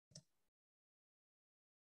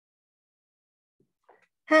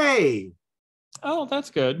Hey, Oh, that's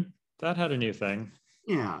good. That had a new thing.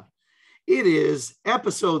 yeah, it is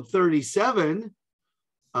episode 37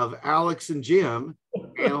 of Alex and Jim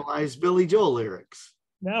Analyze Billy Joel Lyrics.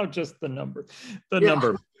 Now just the number. The Yeah.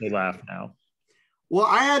 number makes me laugh now. Well,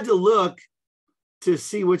 I had to look to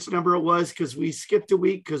see which number it was because we skipped a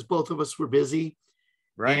week because both of us were busy.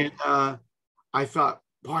 Right. And I thought,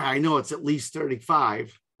 boy, I know it's at least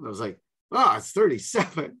 35. And I was like, oh, it's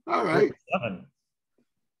 37. All right. 37.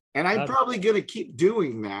 And I'm probably going to keep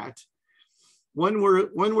doing that. When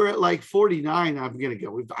we're at like 49, I'm going to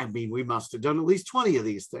go. We must have done at least 20 of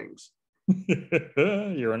these things.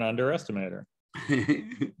 You're an underestimator.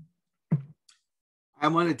 I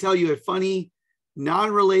want to tell you a funny,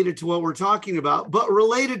 non-related to what we're talking about, but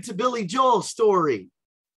related to Billy Joel story.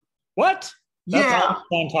 What? That's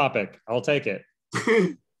on topic. I'll take it.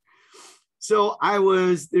 So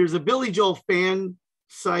there's a Billy Joel fan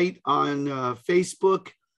site on Facebook,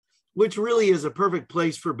 which really is a perfect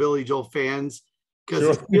place for Billy Joel fans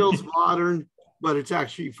because It feels modern, but it's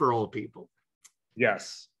actually for old people.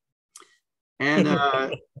 Yes. And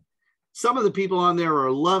some of the people on there are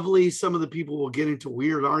lovely. Some of the people will get into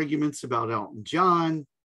weird arguments about Elton John.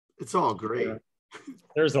 It's all great. Yeah.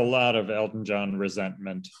 There's a lot of Elton John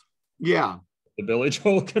resentment. Yeah. The Billy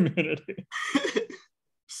Joel community.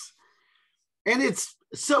 And it's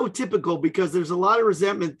so typical because there's a lot of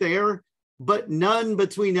resentment there, but none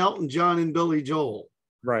between Elton John and Billy Joel.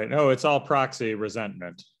 Right. Oh, it's all proxy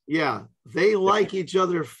resentment. Yeah. They like each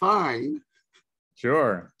other fine.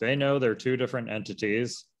 Sure. They know they're two different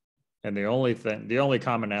entities. And the only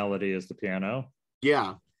commonality is the piano.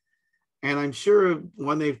 Yeah. And I'm sure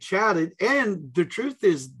when they've chatted, and the truth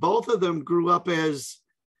is both of them grew up as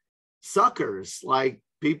suckers, like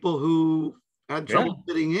people who had trouble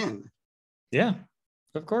fitting in. Yeah,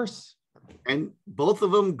 of course. And both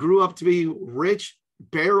of them grew up to be rich,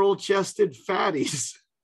 barrel-chested fatties.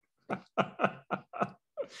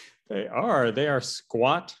 They are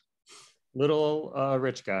squat little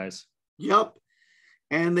rich guys. Yep.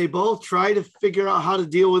 And they both try to figure out how to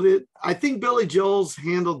deal with it. I think Billy Joel's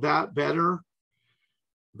handled that better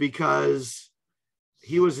because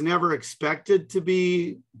he was never expected to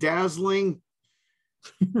be dazzling.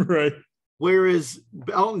 Right. Whereas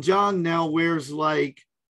Elton John now wears like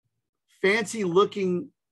fancy looking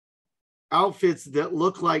outfits that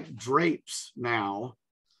look like drapes now.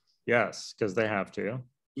 Yes, because they have to.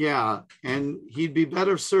 Yeah. And he'd be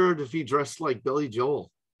better served if he dressed like Billy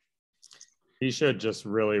Joel. He should just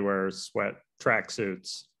really wear sweat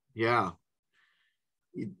tracksuits. Yeah.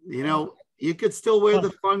 You know, you could still wear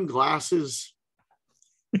the fun glasses.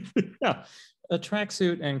 Yeah. A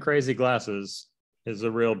tracksuit and crazy glasses is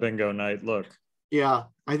a real bingo night look. Yeah.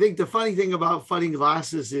 I think the funny thing about funny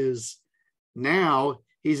glasses is now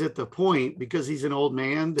he's at the point, because he's an old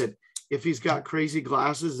man, that if he's got crazy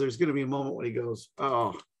glasses, there's going to be a moment when he goes,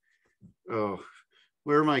 oh,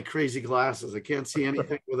 where are my crazy glasses? I can't see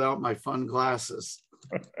anything without my fun glasses.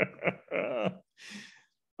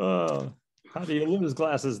 Oh, how do you lose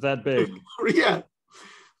glasses that big? Yeah.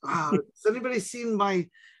 Has anybody seen my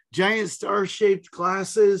giant star-shaped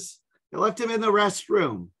glasses? I left them in the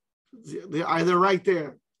restroom. They're right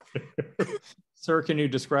there. Sir, can you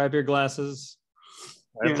describe your glasses?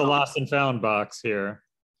 I have the lost and found box here.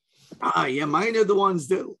 Yeah, mine are the ones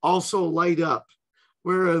that also light up.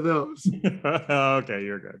 Where are those? Okay,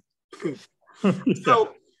 you're good.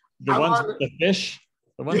 So the ones with the fish,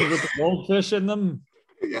 the ones with the goldfish in them.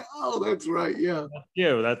 Yeah. Oh, that's right. Yeah. That's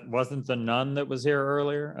you. That wasn't the nun that was here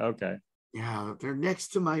earlier. Okay. Yeah, they're next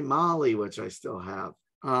to my Molly, which I still have.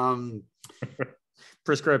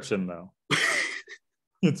 Prescription though.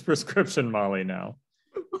 It's prescription Molly now.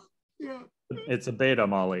 Yeah. It's a beta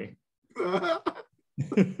Molly.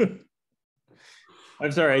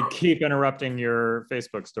 I'm sorry, I keep interrupting your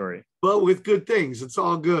Facebook story. But with good things, it's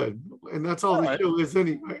all good. And that's all the show is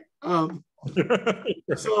anyway.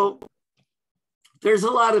 So there's a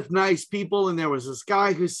lot of nice people. And there was this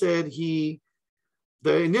guy who said the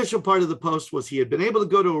initial part of the post was he had been able to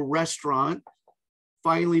go to a restaurant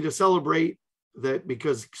finally to celebrate that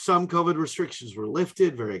because some COVID restrictions were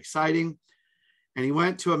lifted, very exciting. And he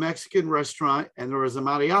went to a Mexican restaurant and there was a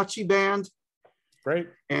mariachi band. Right.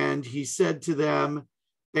 And he said to them,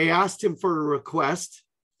 they asked him for a request.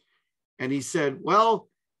 And he said, well,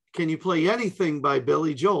 can you play anything by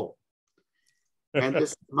Billy Joel? And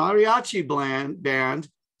this mariachi band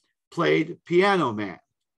played Piano Man.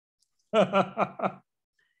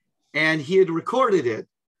 And he had recorded it.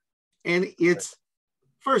 And it's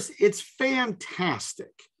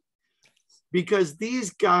fantastic because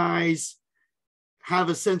these guys have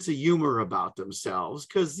a sense of humor about themselves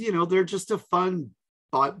because, they're just a fun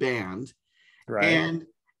band. Right. And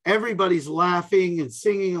everybody's laughing and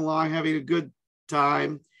singing along, having a good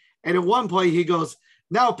time. And at one point he goes,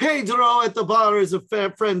 now Pedro at the bar is a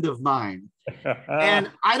friend of mine. And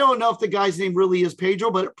I don't know if the guy's name really is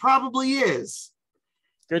Pedro, but it probably is.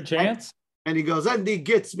 Good chance. And he goes, and he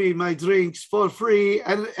gets me my drinks for free.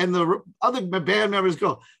 And the other band members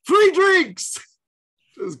go, free drinks.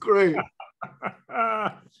 It was great.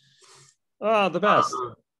 Oh, the best.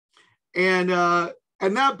 And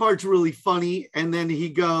that part's really funny. And then he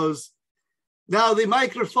goes, now the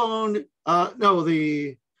microphone,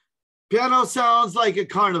 the piano sounds like a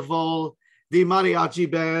carnival. The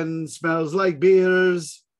mariachi band smells like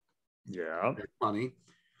beers. Yeah. Very funny.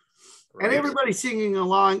 Right. And everybody's singing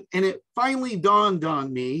along. And it finally dawned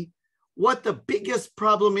on me what the biggest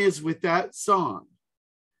problem is with that song.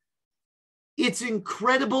 It's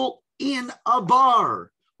incredible in a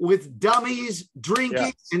bar with dummies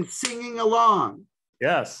drinking and singing along.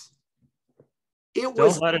 Yes.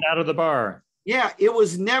 Don't let it out of the bar. Yeah, it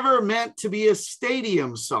was never meant to be a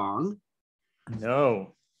stadium song.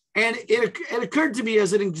 No. And it occurred to me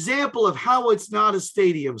as an example of how it's not a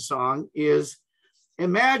stadium song is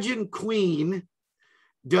imagine Queen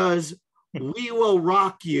does We Will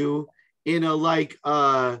Rock You in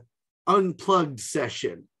a unplugged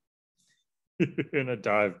session. In a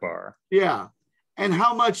dive bar. Yeah. And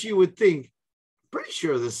how much you would think, pretty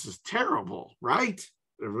sure this is terrible, right?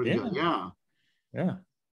 Everybody goes, Yeah.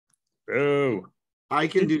 Oh, I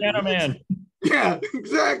can do Piano Man. Yeah,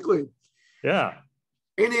 exactly. Yeah.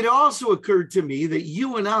 And it also occurred to me that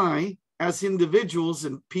you and I, as individuals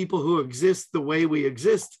and people who exist the way we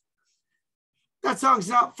exist, that song's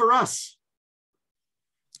not for us.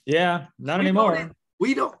 Yeah, not anymore.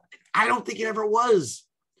 I don't think it ever was.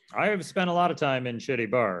 I have spent a lot of time in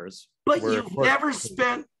shitty bars. But you've never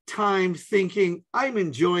spent time thinking, I'm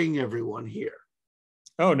enjoying everyone here.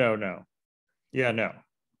 Oh, no. Yeah, no.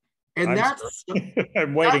 And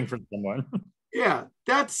I'm waiting for someone. Yeah,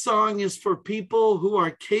 that song is for people who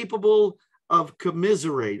are capable of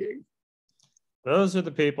commiserating. Those are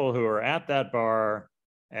the people who are at that bar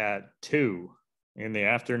at 2 in the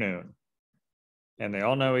afternoon. And they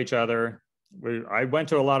all know each other. I went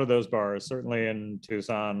to a lot of those bars, certainly in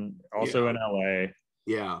Tucson, also in LA.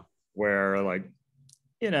 Yeah. Where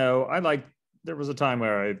there was a time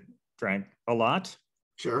where I drank a lot.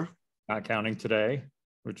 Sure. Not counting today,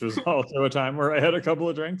 which was also a time where I had a couple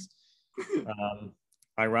of drinks.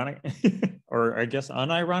 Ironic, or I guess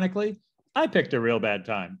unironically, I picked a real bad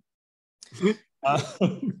time.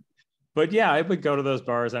 But yeah, I would go to those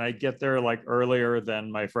bars and I'd get there like earlier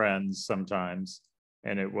than my friends sometimes.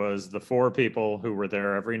 And it was the 4 people who were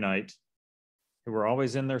there every night, who were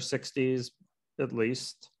always in their 60s at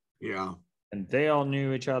least. Yeah. And they all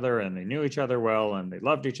knew each other and they knew each other well and they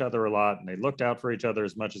loved each other a lot and they looked out for each other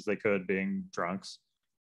as much as they could being drunks.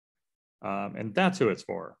 And that's who it's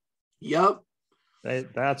for. Yep.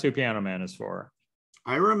 That's who Piano Man is for.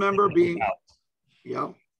 I remember being at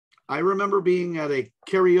a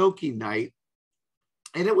karaoke night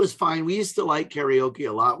and it was fine. We used to like karaoke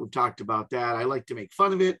a lot. We've talked about that. I like to make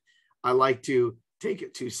fun of it. I like to take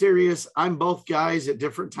it too serious. I'm both guys at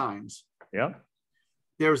different times. Yep.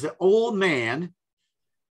 There's an old man,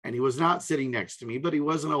 and he was not sitting next to me, but he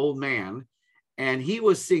was an old man, and he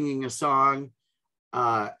was singing a song,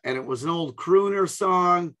 and it was an old crooner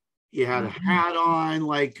song. He had a hat on,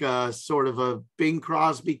 like sort of a Bing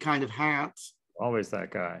Crosby kind of hat. Always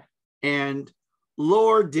that guy. And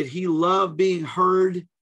Lord, did he love being heard?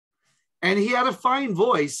 And he had a fine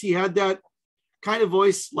voice. He had that kind of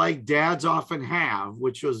voice like dads often have,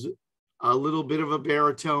 which was a little bit of a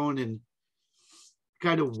baritone and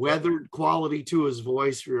kind of weathered quality to his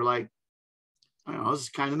voice. You're like, I don't know, this is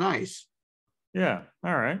kind of nice. Yeah.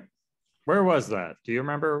 All right. Where was that? Do you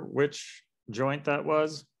remember which joint that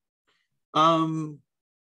was?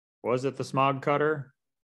 Was it the Smog Cutter?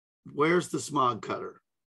 Where's the Smog Cutter?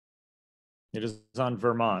 It is on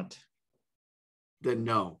Vermont. Then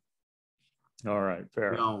no. All right,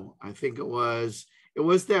 fair. No, I think it was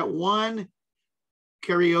that one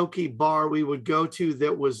karaoke bar we would go to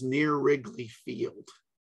that was near Wrigley Field.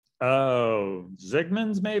 Oh,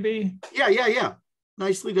 Zygmunt's maybe? Yeah.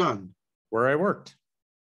 Nicely done. Where I worked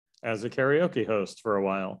as a karaoke host for a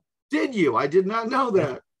while. Did you? I did not know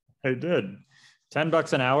that. I did.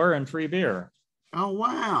 $10 an hour and free beer. Oh,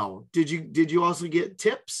 wow. Did you also get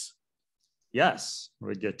tips? Yes,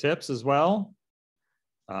 we'd get tips as well.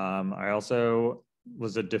 I also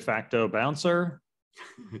was a de facto bouncer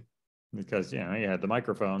because, you had the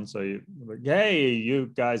microphone. So you like, hey, you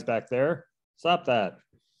guys back there, stop that.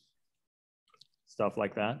 Stuff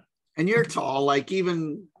like that. And you're tall, like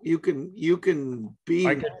even you can be.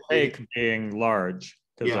 I could take being large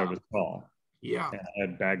because I Yeah. was tall. Yeah. And I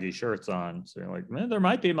had baggy shirts on. So you're like, man, there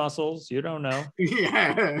might be muscles. You don't know.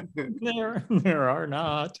 Yeah. There are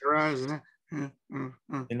not. Right. You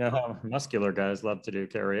know how muscular guys love to do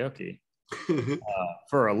karaoke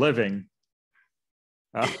for a living.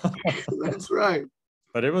 That's right.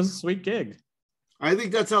 But it was a sweet gig. I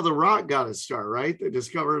think that's how The Rock got his start, right? They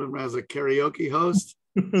discovered him as a karaoke host.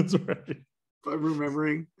 That's right. If I'm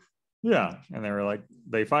remembering. Yeah. And they were like,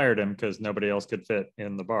 they fired him because nobody else could fit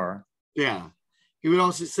in the bar. Yeah. He would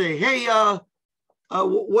also say, hey,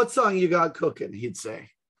 what song you got cooking? He'd say.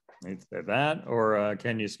 He'd say that, or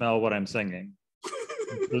can you smell what I'm singing?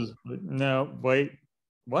 No, wait,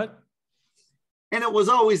 what? And it was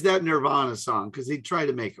always that Nirvana song because he'd try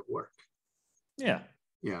to make it work. Yeah.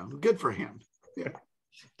 Yeah. Good for him. Yeah.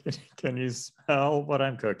 Can you smell what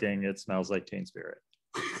I'm cooking? It smells like Teen Spirit.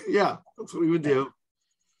 Yeah. That's what he would do.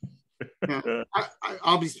 Yeah.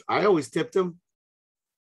 I always tipped him.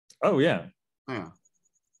 Oh, yeah. Yeah.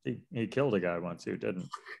 He killed a guy once who didn't.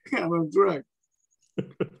 Yeah, that's right.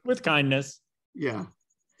 With kindness. Yeah.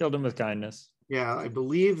 Killed him with kindness. Yeah. I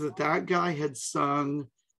believe that guy had sung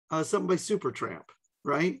something by Supertramp,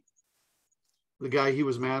 right? The guy he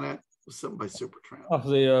was mad at was something by Supertramp. Off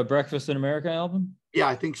the Breakfast in America album? Yeah,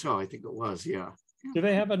 I think so. I think it was. Yeah. Do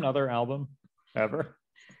they have another album ever?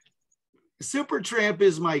 Supertramp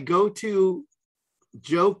is my go-to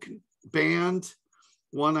joke band.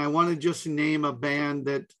 One, I want to just name a band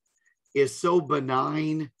that is so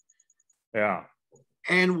benign. Yeah.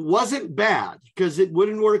 And wasn't bad because it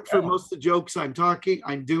wouldn't work for most of the jokes I'm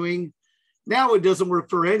doing. Now it doesn't work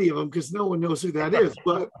for any of them because no one knows who that is.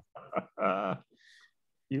 But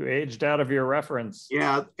you aged out of your reference.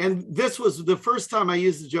 Yeah. And this was the first time I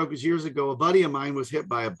used the joke was years ago. A buddy of mine was hit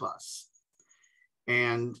by a bus.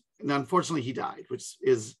 And unfortunately he died, which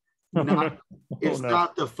is not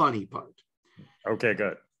not the funny part. Okay,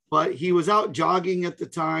 good. But he was out jogging at the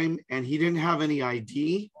time and he didn't have any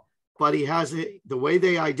ID, but he has it. The way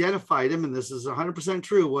they identified him, and this is 100%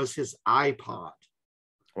 true, was his iPod.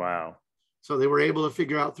 Wow. So they were able to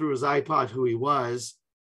figure out through his iPod who he was.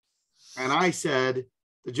 And I said,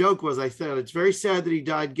 the joke was, I said, it's very sad that he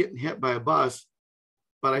died getting hit by a bus,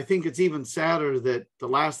 but I think it's even sadder that the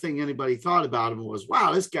last thing anybody thought about him was,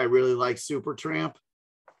 wow, this guy really likes Supertramp.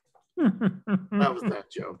 That was that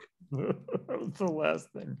joke. That was the last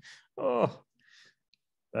thing. Oh,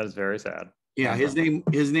 that is very sad. Yeah, his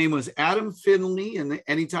name was Adam Finley, and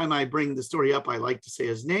anytime I bring the story up, I like to say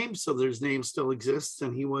his name, so his name still exists,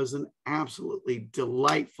 and he was an absolutely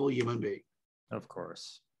delightful human being. Of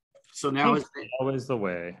course. So now always the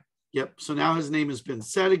way. Yep. So now his name has been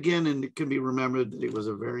said again, and it can be remembered that he was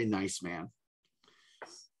a very nice man.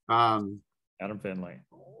 Adam Finley.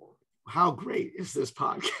 How great is this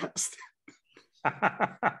podcast?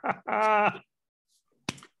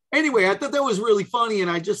 Anyway, I thought that was really funny, and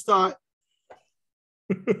I just thought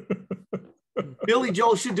Billy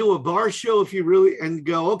Joel should do a bar show and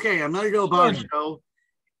go, okay, I'm going to do a bar show,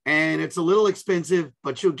 and it's a little expensive,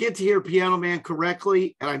 but you'll get to hear Piano Man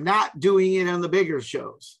correctly, and I'm not doing it on the bigger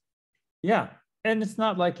shows. Yeah, and it's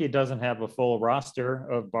not like he doesn't have a full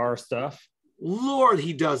roster of bar stuff. Lord,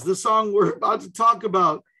 he does. The song we're about to talk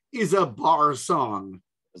about is a bar song.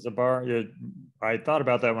 It's a bar. I thought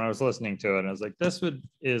about that when I was listening to it, and I was like, this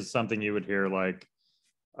is something you would hear like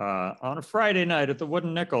on a Friday night at the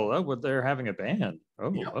Wooden Nickel. Oh, they're having a band.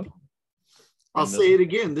 Oh, yep. Oh. I'll say it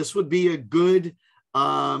again. This would be a good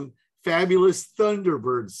Fabulous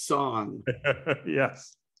Thunderbirds song.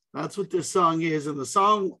 Yes. That's what this song is. And the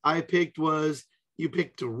song I picked was, you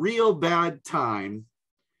picked a real bad time.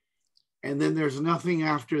 And then there's nothing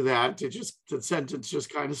after that. The sentence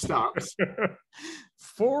just kind of stops.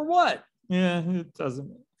 For what? Yeah, it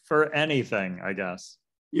doesn't. For anything, I guess.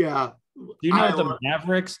 Yeah. Do you know the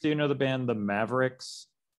Mavericks? Do you know the band The Mavericks?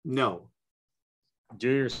 No. Do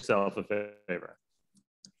yourself a favor.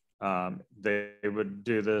 They would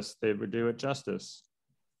do this. They would do it justice.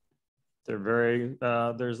 They're very,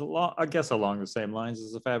 there's a lot, I guess, along the same lines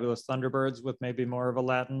as the Fabulous Thunderbirds with maybe more of a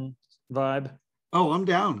Latin vibe. Oh, I'm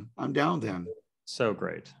down. I'm down then. So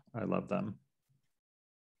great. I love them.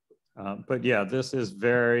 But yeah, this is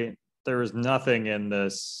there is nothing in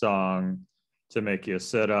this song to make you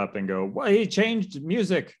sit up and go, well, he changed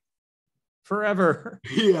music forever.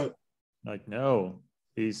 Yeah. Like, no,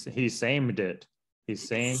 he samed it. He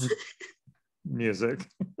samed music.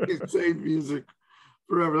 He samed music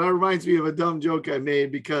forever. That reminds me of a dumb joke I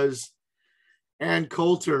made because Ann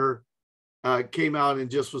Coulter came out and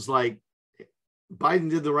just was like, Biden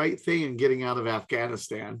did the right thing in getting out of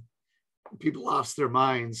Afghanistan. People lost their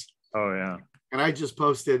minds. Oh yeah. And I just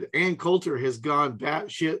posted, Ann Coulter has gone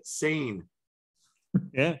batshit sane.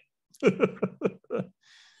 Yeah.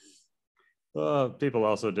 People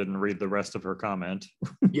also didn't read the rest of her comment.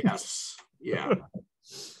 Yes. Yeah.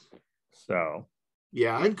 So.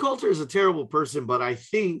 Yeah. Ann Coulter is a terrible person, but I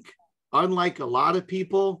think, unlike a lot of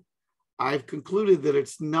people, I've concluded that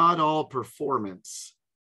it's not all performance.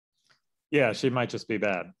 Yeah, she might just be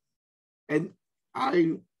bad. And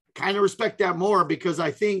I kind of respect that more because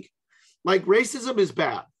I think, like, racism is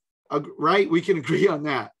bad, right? We can agree on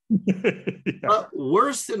that. Yeah. But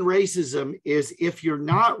worse than racism is if you're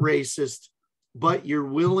not racist, but you're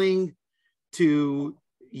willing to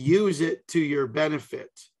use it to your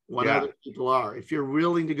benefit when other people are. If you're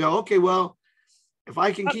willing to go, okay, well, if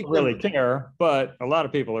I can keep really care, but a lot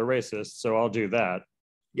of people are racist, so I'll do that.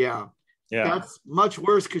 Yeah. Yeah. That's much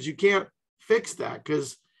worse because you can't fix that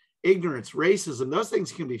because ignorance, racism, those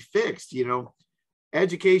things can be fixed, you know.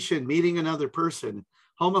 Education, meeting another person.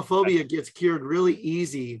 Homophobia gets cured really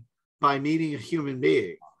easy by meeting a human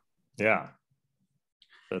being. Yeah.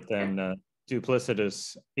 But then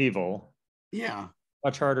duplicitous evil. Yeah.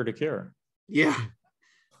 Much harder to cure. Yeah.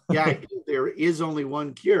 Yeah. I think there is only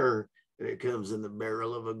one cure, and it comes in the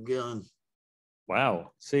barrel of a gun.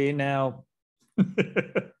 Wow. See, now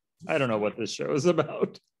I don't know what this show is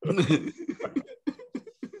about.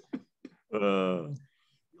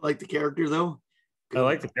 Like the character though? I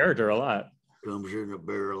like the character a lot. Comes in the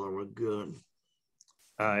barrel of a gun.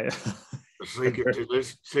 The secret to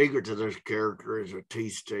this character is a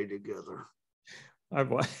teeth stay together. I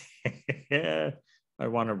want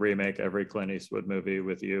to remake every Clint Eastwood movie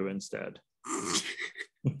with you instead.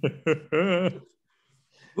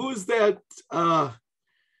 Who's that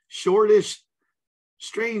shortish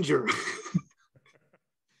stranger?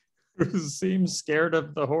 Who seems scared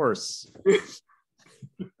of the horse?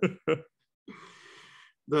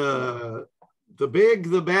 the big,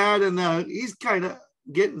 the bad, and he's kind of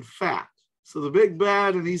getting fat. So the big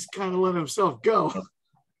bad, and he's kind of letting himself go.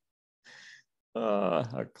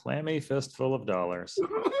 A clammy fistful of dollars.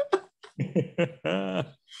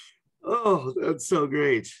 Oh, that's so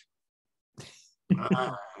great.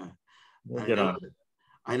 We'll get on.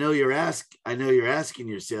 I know you're asking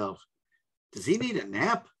yourself, does he need a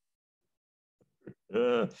nap?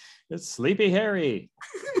 It's Sleepy Harry.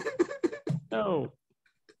 No.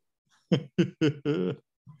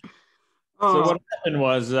 So what happened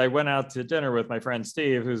was I went out to dinner with my friend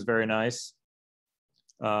Steve, who's very nice,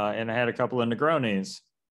 and I had a couple of Negronis.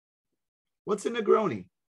 What's a Negroni?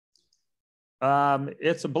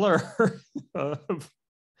 It's a blur.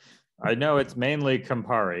 I know it's mainly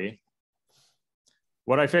Campari.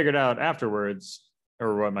 What I figured out afterwards,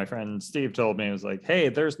 or what my friend Steve told me, was like, hey,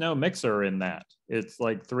 there's no mixer in that. It's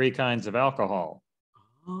like 3 kinds of alcohol.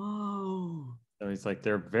 Oh. So he's like,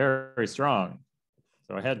 they're very, very strong.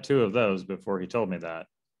 So I had 2 of those before he told me that.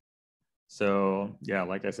 So yeah,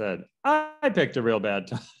 like I said, I picked a real bad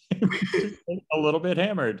time. A little bit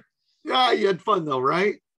hammered. Yeah, you had fun though,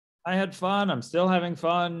 right? I had fun. I'm still having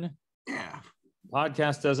fun. Yeah.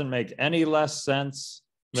 Podcast doesn't make any less sense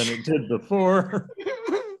than it did before.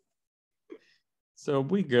 So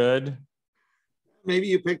we good. Maybe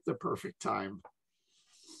you picked the perfect time.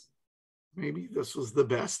 Maybe this was the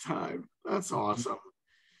best time. That's awesome.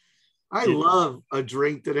 I love a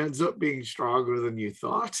drink that ends up being stronger than you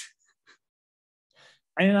thought.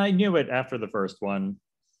 And I knew it after the first one,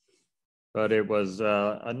 but it was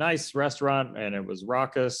a nice restaurant and it was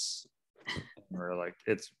raucous. And we're like,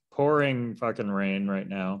 it's pouring fucking rain right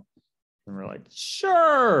now. And we're like,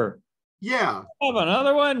 sure. Yeah. Have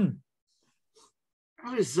another one.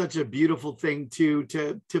 That is such a beautiful thing too,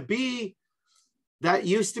 to be, that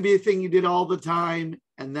used to be a thing you did all the time.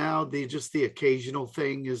 And now the occasional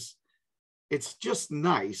thing is, it's just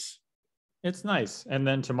nice. It's nice. And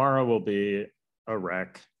then tomorrow will be a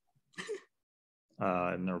wreck.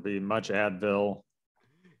 And there'll be much Advil.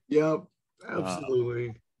 Yep,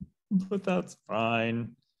 absolutely. But that's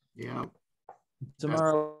fine. Yeah.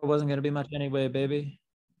 Tomorrow wasn't going to be much anyway, baby.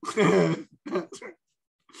 I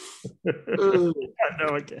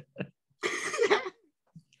know again.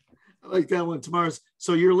 I like that one. Tomorrow's.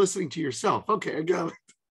 So you're listening to yourself. Okay, I got it.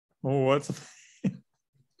 Oh, what's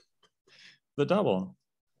the double?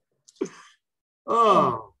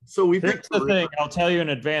 Oh, so we Here's picked the thing. I'll tell you in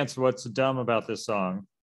advance what's dumb about this song.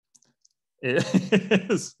 He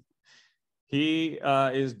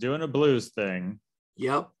is doing a blues thing.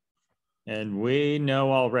 Yep. And we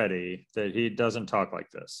know already that he doesn't talk like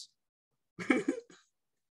this.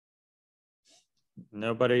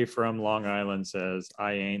 Nobody from Long Island says,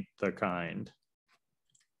 I ain't the kind.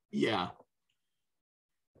 Yeah.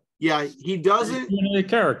 Yeah, he doesn't. He's doing a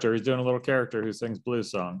character. He's doing a little character who sings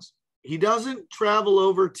blues songs. He doesn't travel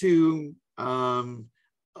over to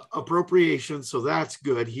appropriation, so that's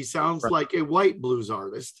good. He sounds Right. like a white blues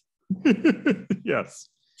artist. Yes.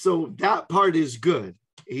 So that part is good.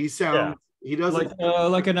 He sounds, he doesn't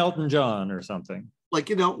like an Elton John or something. like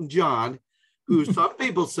an Elton John, who some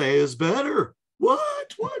people say is better.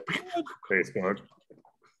 What? Facebook.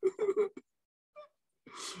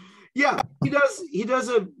 Yeah, he does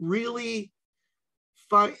a really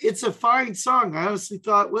fine, it's a fine song. I honestly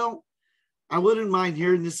thought, well, I wouldn't mind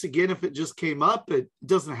hearing this again if it just came up. It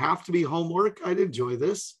doesn't have to be homework. I'd enjoy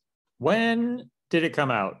this. When did it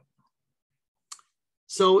come out?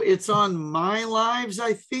 So it's on My Lives,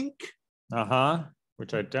 I think. Uh-huh.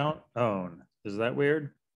 Which I don't own. Is that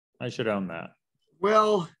weird? I should own that.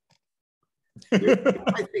 Well,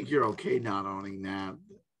 I think you're okay not owning that.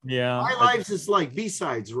 Yeah. My Lives is like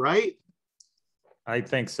B-sides, right? I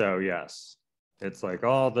think so, yes. It's like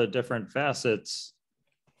all the different facets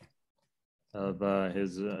of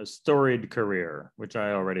his storied career, which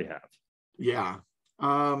I already have. Yeah.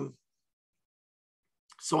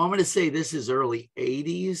 So I'm going to say this is early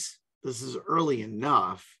 80s. This is early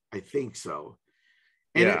enough. I think so.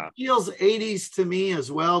 And yeah. It feels 80s to me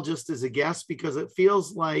as well, just as a guess, because it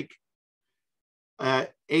feels like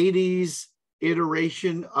 80s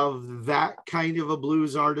iteration of that kind of a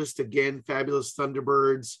blues artist. Again, Fabulous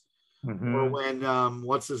Thunderbirds, or when,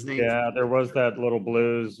 what's his name? Yeah, there was that little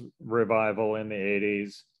blues revival in the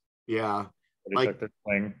 80s. Yeah. Like the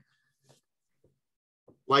swing.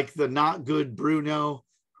 Like the not good Bruno,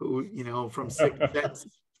 who, you know, from Sixth Sense.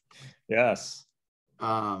 Yes.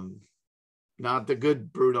 Not the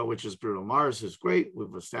good Bruno, which is Bruno Mars, who's great.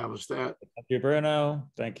 We've established that. Thank you, Bruno.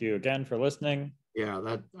 Thank you again for listening. Yeah,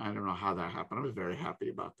 that I don't know how that happened. I was very happy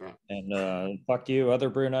about that. And fuck you, other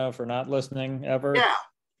Bruno, for not listening ever. Yeah,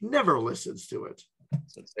 never listens to it.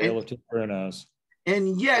 It's a tale of two Brunos.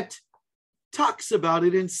 And yet talks about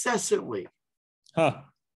it incessantly. Huh.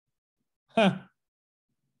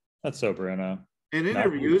 That's so Bruno. In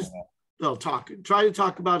interviews, they'll try to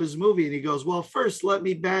talk about his movie, and he goes, well, first, let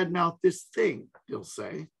me badmouth this thing, he'll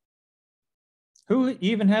say. Who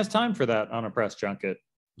even has time for that on a press junket?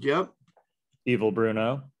 Yep. Evil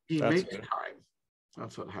Bruno. He makes time.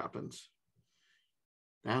 That's what happens.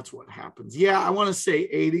 That's what happens. Yeah, I want to say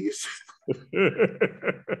 80s.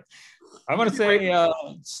 I want to say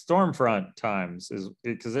Stormfront times, is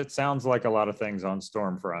because it sounds like a lot of things on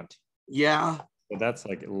Stormfront. Yeah. But that's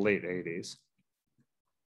like late 80s.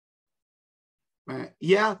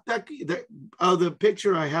 Yeah, the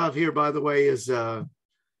picture I have here, by the way, is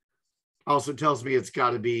also tells me it's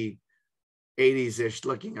got to be 80s-ish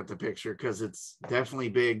looking at the picture, because it's definitely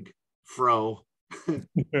big fro.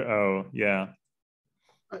 Oh, yeah.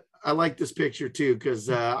 I like this picture too, because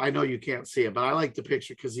I know you can't see it, but I like the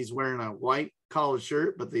picture because he's wearing a white collared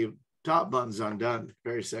shirt, but the top button's undone.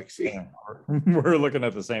 Very sexy. Yeah. We're looking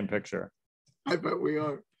at the same picture. I bet we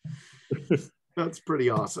are. That's pretty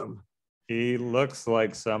awesome. He looks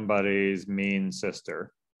like somebody's mean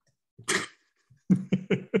sister.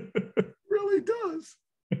 Really does.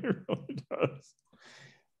 It really does.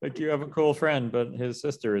 Like, you have a cool friend, but his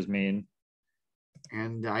sister is mean.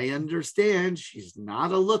 And I understand she's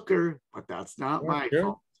not a looker, but that's not my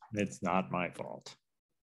fault. It's not my fault.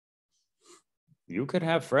 You could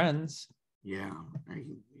have friends. Yeah,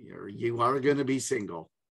 you are going to be single.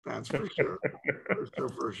 That's for sure.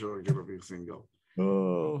 for sure, going to be single.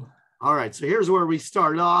 Oh. All right, so here's where we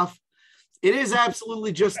start off. It is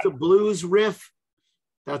absolutely just a blues riff.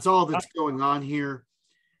 That's all that's going on here.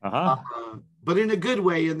 But in a good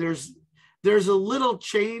way. And there's a little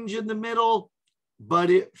change in the middle, but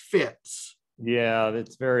it fits. Yeah,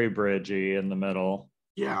 it's very bridgy in the middle.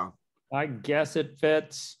 Yeah. I guess it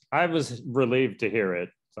fits. I was relieved to hear it.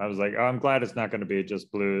 So I was like, oh, I'm glad it's not going to be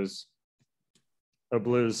just blues. A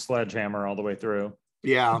blues sledgehammer all the way through.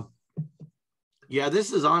 Yeah. Yeah,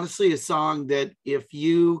 this is honestly a song that if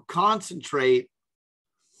you concentrate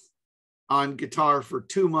on guitar for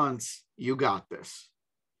 2 months, you got this.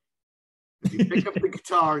 If you pick up the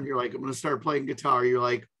guitar and you're like, I'm going to start playing guitar, you're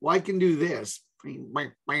like, well, I can do this. You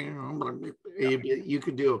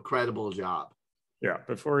can do a credible job. Yeah,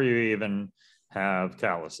 before you even have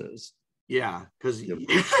calluses. Yeah, because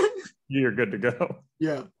you're good to go.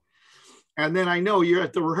 Yeah. And then I know you're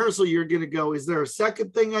at the rehearsal, you're going to go, is there a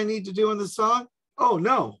second thing I need to do in the song? Oh,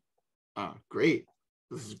 no. Great.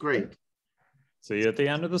 This is great. See you at the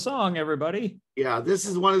end of the song, everybody. Yeah, this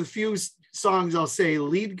is one of the few songs I'll say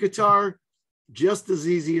lead guitar just as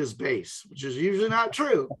easy as bass, which is usually not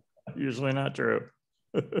true. Usually not true.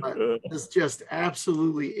 But this just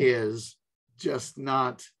absolutely is just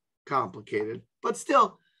not complicated, but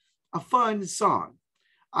still a fun song.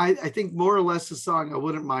 I think more or less a song I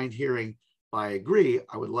wouldn't mind hearing, but I agree,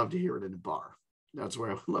 I would love to hear it in a bar. That's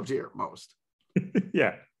where I would love to hear it most.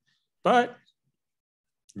 Yeah. But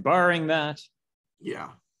barring that, yeah,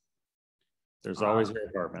 there's always your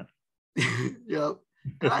apartment. Yep.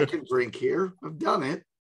 And I can drink here. I've done it.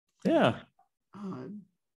 Yeah.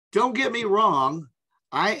 Don't get me wrong.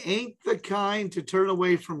 I ain't the kind to turn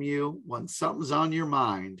away from you when something's on your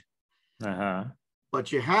mind. Uh-huh.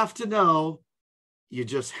 But you have to know, you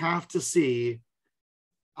just have to see,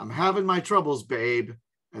 I'm having my troubles, babe,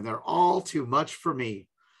 and they're all too much for me.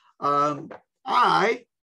 I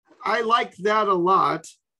liked that a lot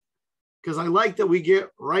because I like that we get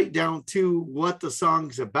right down to what the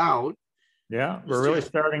song's about. Yeah, we're really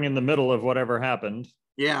starting in the middle of whatever happened.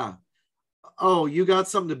 Yeah. Oh, you got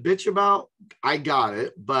something to bitch about? I got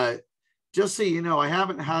it. But just so you know, I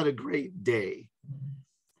haven't had a great day.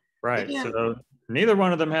 Right. And, so neither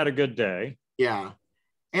one of them had a good day. Yeah.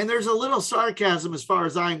 And there's a little sarcasm as far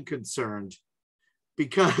as I'm concerned,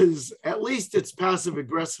 because at least it's passive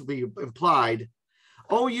aggressively implied.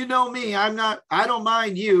 Oh, you know me. I don't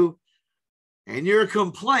mind you and your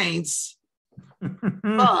complaints.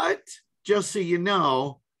 But just so you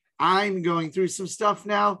know, I'm going through some stuff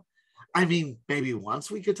now. I mean, maybe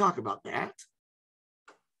once we could talk about that.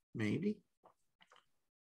 Maybe.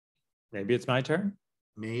 Maybe it's my turn.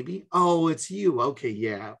 Maybe. Oh, it's you. Okay,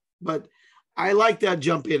 yeah. But I like that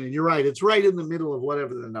jump in, and you're right. It's right in the middle of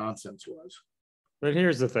whatever the nonsense was. But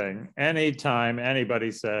here's the thing. Anytime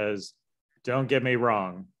anybody says, don't get me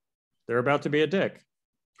wrong, they're about to be a dick.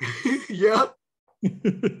 Yep.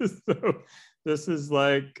 So this is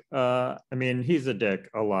like, I mean, he's a dick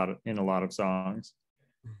in a lot of songs,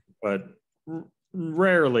 but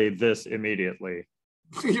rarely this immediately.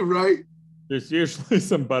 You're right. There's usually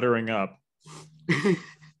some buttering up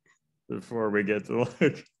before we get to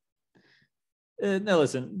like, now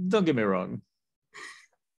listen, don't get me wrong.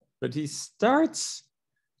 But he starts,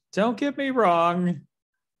 don't get me wrong,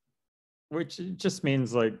 which just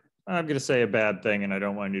means like, I'm going to say a bad thing and I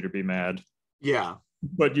don't want you to be mad. Yeah.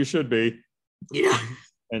 But you should be. Yeah.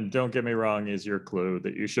 And don't get me wrong is your clue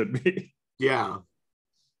that you should be. Yeah.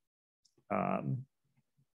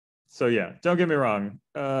 So yeah, don't get me wrong.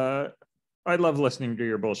 I love listening to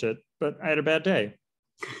your bullshit, but I had a bad day.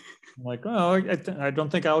 I'm like, oh, I don't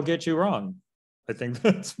think I'll get you wrong. I think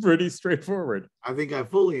that's pretty straightforward. I think I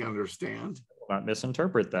fully understand. I will not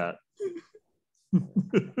misinterpret that.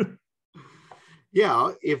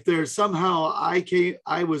 Yeah, if there's somehow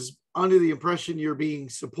I was under the impression you're being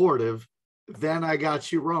supportive, then I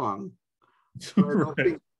got you wrong. So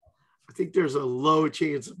I think there's a low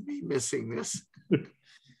chance of me missing this.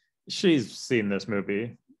 She's seen this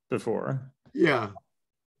movie before. Yeah.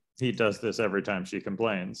 He does this every time she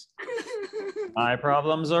complains. My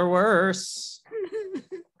problems are worse.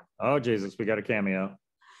 Oh, Jesus, we got a cameo.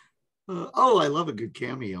 Oh, I love a good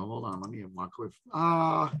cameo. Hold on, let me walk with.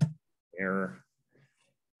 Here.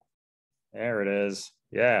 There it is.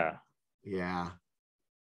 Yeah. Yeah.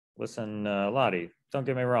 Listen, Lottie, don't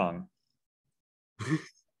get me wrong.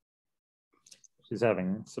 She's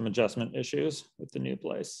having some adjustment issues with the new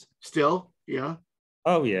place. Still? Yeah.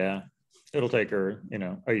 Oh, yeah. It'll take her,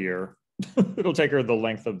 a year. It'll take her the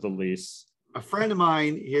length of the lease. A friend of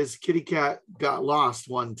mine, his kitty cat got lost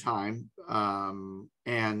one time,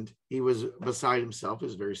 and he was beside himself. It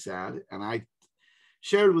was very sad. And I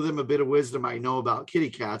shared with him a bit of wisdom I know about kitty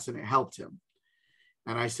cats, and it helped him.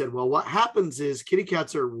 And I said, well, what happens is kitty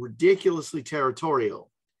cats are ridiculously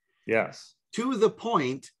territorial. Yes. To the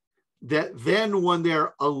point that then when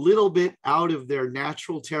they're a little bit out of their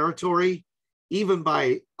natural territory, even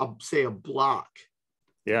by, say, a block,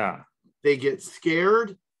 yeah, they get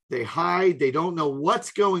scared, they hide, they don't know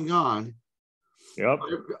what's going on. Yep.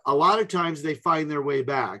 A lot of times they find their way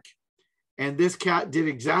back. And this cat did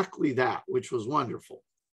exactly that, which was wonderful.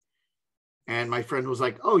 And my friend was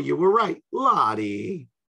like, oh, you were right, Lottie.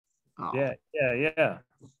 Oh. Yeah.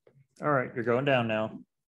 All right, you're going down now.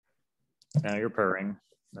 Now you're purring.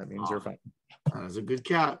 That means you're fine. That was a good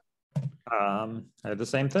cat. I had the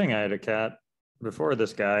same thing. I had a cat before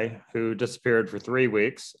this guy who disappeared for 3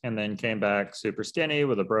 weeks and then came back super skinny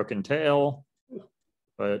with a broken tail,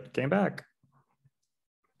 but came back.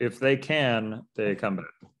 If they can, they come back.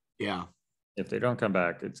 Yeah. If they don't come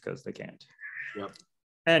back, it's because they can't. Yep.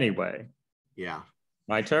 Anyway. Yeah.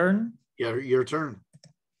 My turn? Yeah, your turn.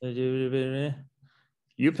 You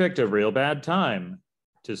picked a real bad time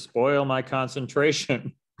to spoil my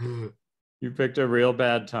concentration. You picked a real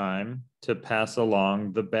bad time to pass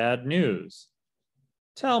along the bad news.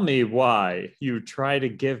 Tell me why you try to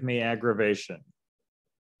give me aggravation.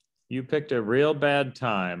 You picked a real bad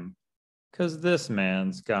time because this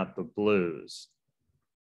man's got the blues.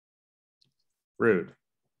 Rude.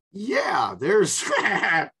 Yeah, there's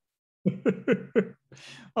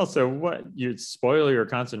Also, what? You spoil your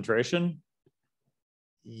concentration?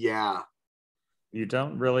 yeah. You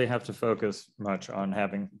don't really have to focus much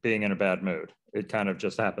on being in a bad mood. It kind of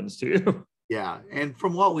just happens to you. Yeah. And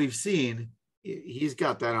from what we've seen, he's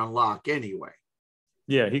got that on lock anyway.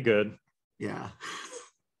 Yeah, he good. Yeah.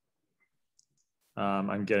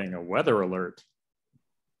 I'm getting a weather alert.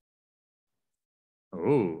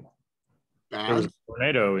 Oh, there was Bad. a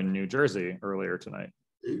tornado in New Jersey earlier tonight.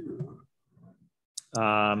 You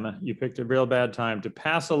picked a real bad time to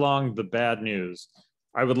pass along the bad news.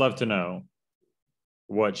 I would love to know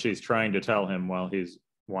what she's trying to tell him while he's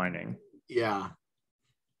whining. Yeah.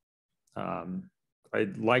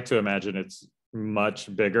 I'd like to imagine it's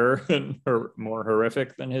much bigger and more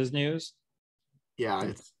horrific than his news. Yeah.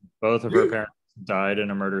 It's both of her parents died in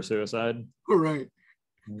a murder-suicide. right.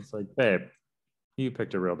 It's like, babe, you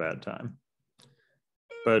picked a real bad time.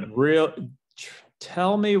 But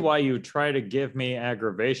tell me why you try to give me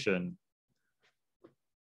aggravation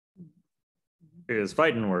is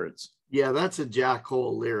fighting words. Yeah, that's a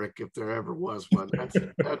jackhole lyric if there ever was one.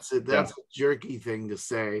 That's a jerky thing to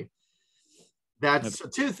say. That's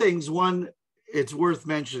two things. One, it's worth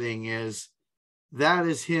mentioning is that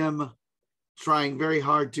is him trying very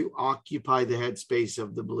hard to occupy the headspace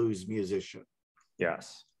of the blues musician.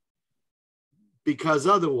 Yes. Because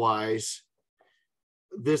otherwise,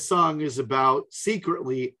 this song is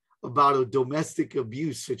secretly about a domestic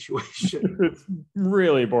abuse situation. It's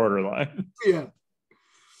really borderline. Yeah.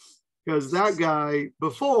 Because that guy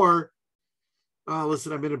before, oh,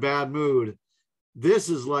 listen, I'm in a bad mood. This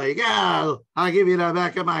is like, I'll give you that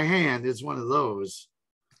back of my hand. It's one of those.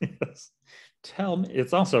 Yes. Tell me,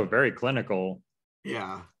 it's also very clinical.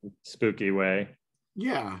 Yeah. Spooky way.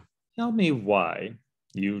 Yeah. Tell me why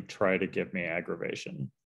you try to give me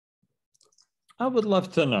aggravation. I would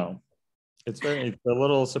love to know. It's a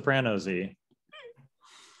little Sopranos-y.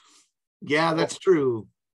 Yeah, that's true.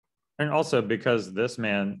 And also because this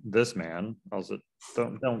man, also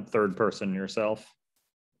don't third person yourself.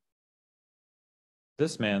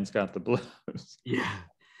 This man's got the blues. Yeah.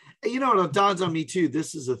 You know what dawns on me too?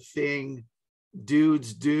 This is a thing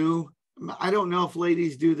dudes do. I don't know if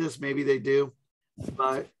ladies do this. Maybe they do.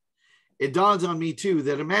 But it dawns on me too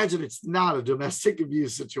that imagine it's not a domestic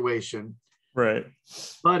abuse situation. Right.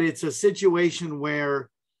 But it's a situation where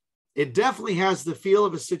it definitely has the feel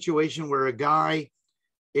of a situation where a guy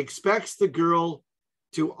expects the girl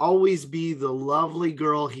to always be the lovely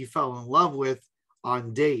girl he fell in love with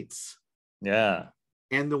on dates. Yeah.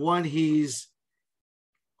 And the one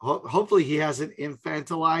hopefully he hasn't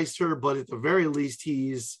infantilized her, but at the very least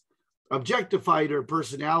he's objectified her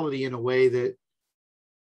personality in a way that,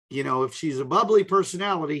 you know, if she's a bubbly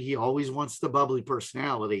personality, he always wants the bubbly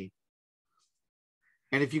personality.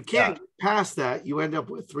 And if you can't get past that, you end up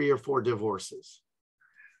with 3 or 4 divorces.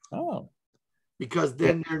 Oh. Because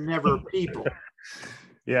then they're never people.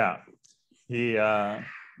 Yeah.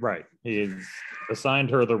 Right. He's assigned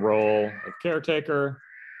her the role of caretaker.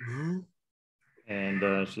 Mm-hmm.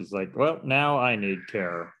 And she's like, well, now I need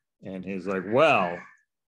care. And he's like, well,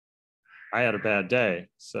 I had a bad day,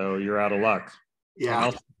 so you're out of luck.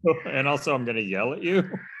 Yeah. And also I'm going to yell at you.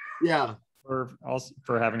 Yeah. For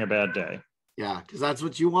having a bad day. Yeah, because that's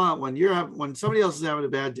what you want when somebody else is having a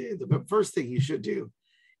bad day. The first thing you should do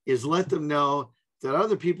is let them know that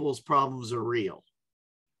other people's problems are real.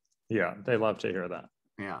 Yeah, they love to hear that.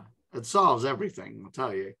 Yeah, it solves everything. I'll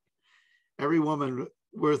tell you. Every woman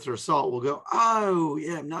worth her salt will go, oh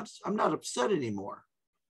yeah, I'm not upset anymore.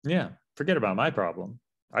 Yeah, forget about my problem.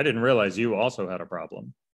 I didn't realize you also had a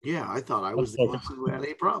problem. Yeah, I thought I was the one who had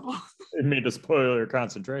a problem. It made to spoil your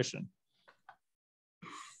concentration.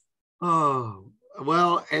 Oh,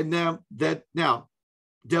 well, and now,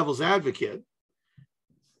 devil's advocate,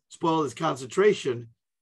 spoiled his concentration.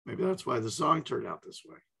 Maybe that's why the song turned out this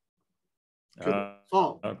way.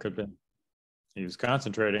 Could be. He was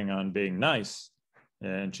concentrating on being nice,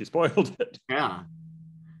 and she spoiled it. Yeah.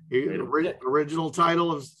 Original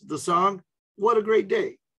title of the song, What a Great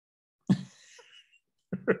Day.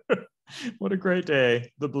 What a great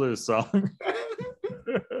day, the blues song.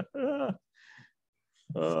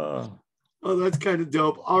 Oh, that's kind of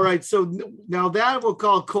dope. All right, so now that we'll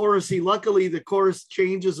call chorusy. Luckily, the chorus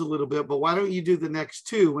changes a little bit, but why don't you do the next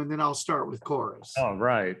 2, and then I'll start with chorus. All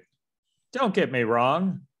right. Don't get me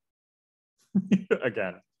wrong.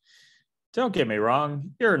 Again, don't get me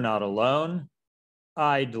wrong. You're not alone.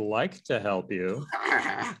 I'd like to help you,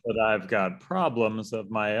 but I've got problems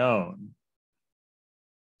of my own.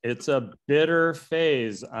 It's a bitter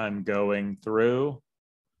phase I'm going through,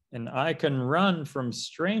 and I can run from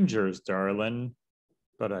strangers, darling,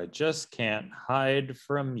 but I just can't hide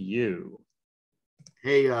from you.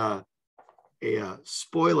 Hey,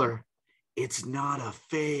 spoiler, it's not a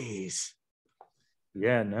phase.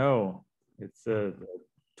 Yeah, no, it's a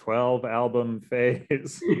 12 album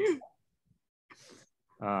phase.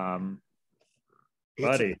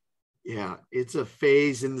 Buddy. It's a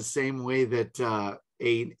phase in the same way that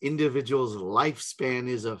an individual's lifespan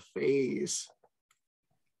is a phase.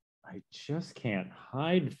 I just can't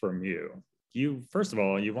hide from you. You, first of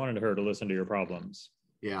all, you wanted her to listen to your problems.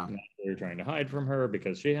 Yeah. Now you're trying to hide from her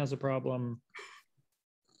because she has a problem.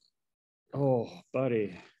 Oh,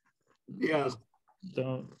 buddy. Yeah.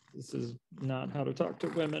 This is not how to talk to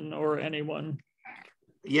women or anyone.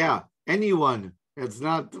 Yeah, anyone. It's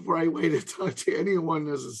not the right way to talk to anyone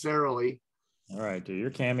necessarily. All right, do your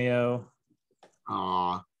cameo.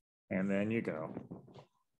 Aw. And then you go.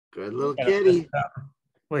 Good little kitty.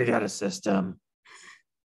 We got a system.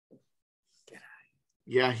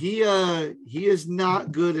 Yeah, he is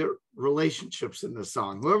not good at relationships in the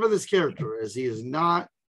song. Whoever this character is, he is not.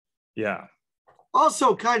 Yeah.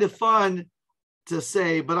 Also kind of fun to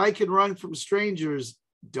say, but I can run from strangers,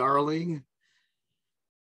 darling.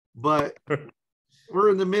 But we're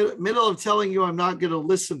in the middle of telling you I'm not going to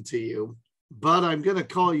listen to you, but I'm going to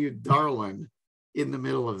call you darling in the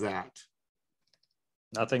middle of that.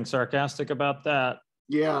 Nothing sarcastic about that.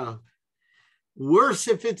 Yeah. Worse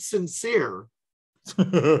if it's sincere.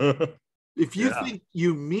 If you think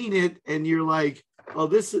you mean it and you're like, oh,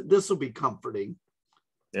 this will be comforting.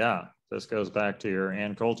 Yeah, this goes back to your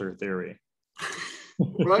Ann Coulter theory.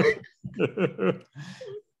 Right?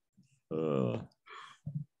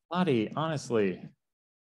 Lottie, honestly,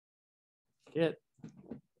 the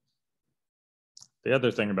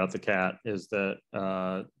other thing about the cat is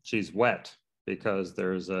that she's wet because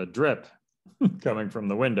there's a drip coming from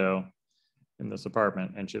the window in this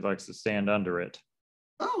apartment, and she likes to stand under it.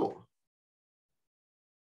 Oh.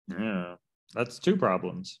 Yeah, that's two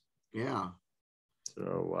problems. Yeah.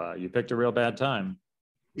 So you picked a real bad time.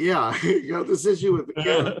 Yeah, you got this issue with the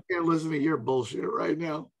cat. I can't listen to your bullshit right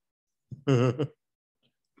now. I've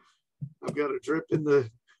got a drip in the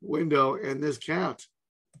window and this cat.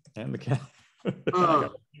 And the cat.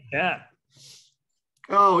 Cat.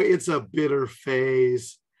 Oh, it's a bitter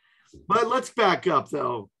phase. But let's back up,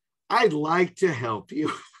 though. I'd like to help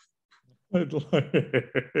you.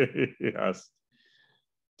 Yes.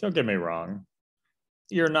 Don't get me wrong.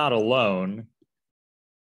 You're not alone.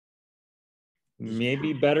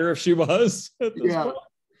 Maybe better if she was. Yeah.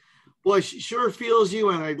 Boy, she sure feels you,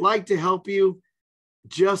 and I'd like to help you.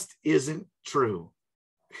 Just isn't true.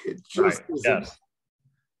 It just isn't.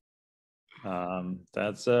 Yes.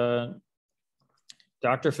 That's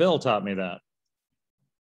Dr. Phil taught me that.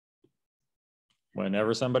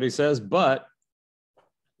 Whenever somebody says but,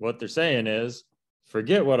 what they're saying is,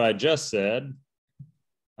 forget what I just said.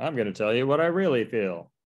 I'm going to tell you what I really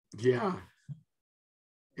feel. Yeah.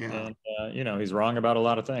 Yeah. And, he's wrong about a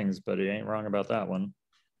lot of things, but he ain't wrong about that one.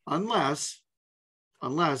 Unless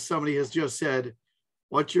somebody has just said,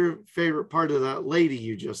 what's your favorite part of that lady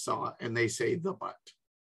you just saw? And they say the but.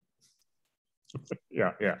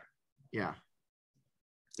 Yeah. Yeah.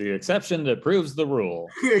 The exception that proves the rule.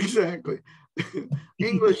 Exactly.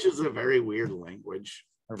 English is a very weird language.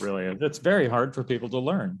 It really is. It's very hard for people to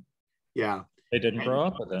learn. Yeah. They didn't grow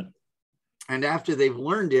up with it. And after they've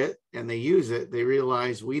learned it and they use it, they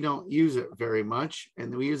realize we don't use it very much.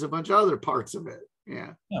 And we use a bunch of other parts of it.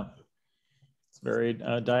 Yeah. Yeah. It's very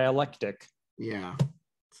dialectic. Yeah.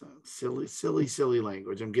 So silly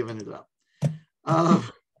language. I'm giving it up.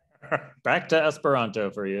 Back to Esperanto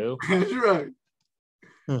for you. That's right.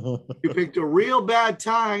 You picked a real bad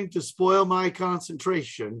time to spoil my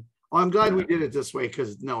concentration. Well, I'm glad we did it this way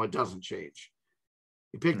because no, it doesn't change.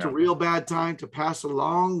 You picked a real bad time to pass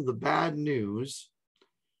along the bad news.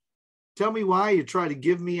 Tell me why you try to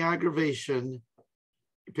give me aggravation.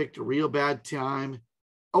 You picked a real bad time.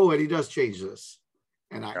 Oh, and he does change this.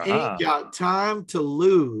 And I ain't got time to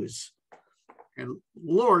lose. And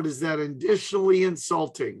Lord, is that additionally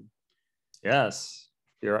insulting? Yes.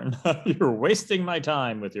 You're wasting my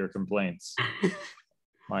time with your complaints.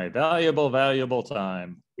 My valuable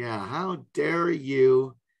time. Yeah, how dare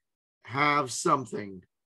you have something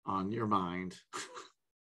on your mind?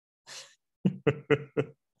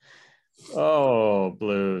 Oh,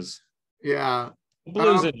 blues. Yeah.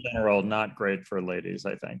 Blues in general, not great for ladies,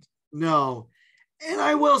 I think. No. And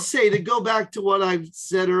I will say, to go back to what I've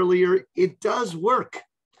said earlier, it does work.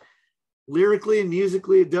 Lyrically and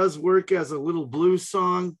musically, it does work as a little blues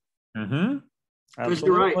song. Mm-hmm. Because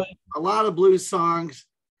you're right. Absolutely. A lot of blues songs,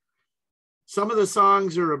 some of the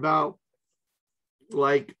songs are about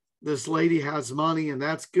like this lady has money and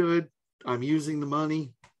that's good. I'm using the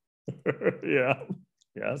money. Yeah.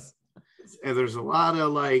 Yes. And there's a lot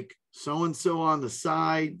of like so and so on the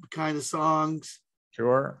side kind of songs.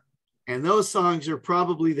 Sure. And those songs are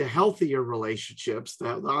probably the healthier relationships,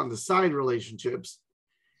 that on the side relationships.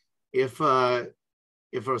 If a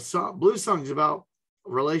blues song is about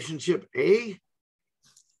relationship A,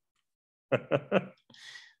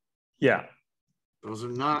 Yeah. those are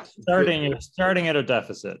not You're starting at a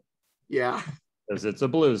deficit Yeah. because it's a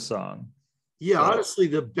blues song. Yeah. So, honestly,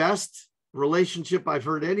 the best relationship I've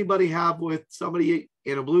heard anybody have with somebody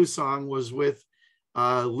in a blues song was with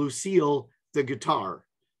Lucille, the guitar.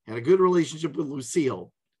 Had a good relationship with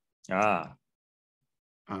Lucille.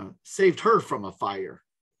 Saved her from a fire.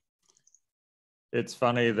 It's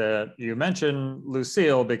funny that you mentioned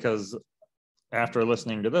Lucille because after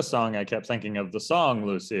listening to this song, I kept thinking of the song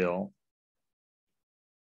Lucille,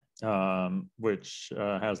 which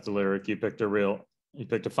has the lyric, you picked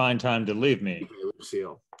a fine time to leave me.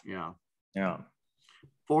 Lucille. Yeah. Yeah.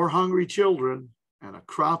 4 hungry children and a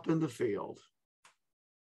crop in the field.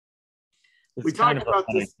 It's kind of a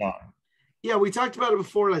funny song. Yeah, we talked about it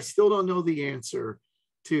before, and I still don't know the answer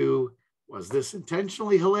to, was this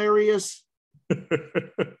intentionally hilarious?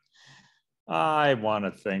 I want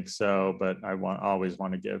to think so, but I always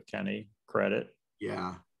want to give Kenny credit.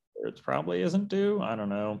 Yeah. It probably isn't due. I don't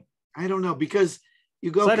know. Because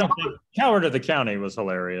you go. I don't think Coward of the County was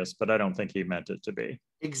hilarious, but I don't think he meant it to be.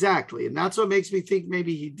 Exactly. And that's what makes me think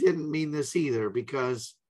maybe he didn't mean this either,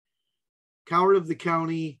 because Coward of the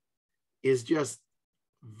County is just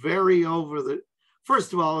very over the.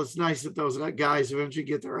 First of all, it's nice that those guys eventually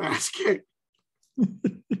get their ass kicked.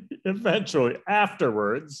 Eventually,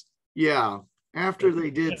 afterwards. Yeah. After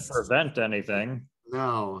they did. Prevent anything.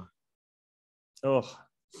 No. Oh.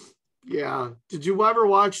 Yeah. Did you ever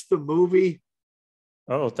watch the movie?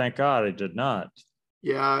 Oh, thank God I did not.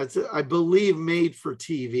 Yeah, it's, I believe, made for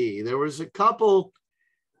TV. There was a couple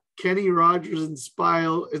Kenny Rogers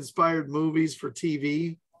inspired movies for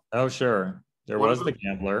TV. Oh, sure. There was The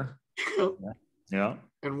Gambler. Yeah.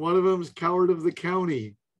 And one of them is Coward of the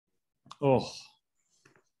County. Oh,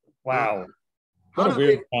 wow. What a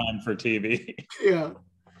weird time for TV. Yeah.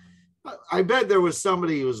 I bet there was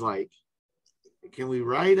somebody who was like, can we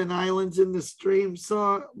write an Islands in the Stream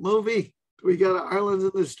song movie? We got an Islands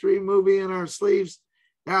in the Stream movie in our sleeves.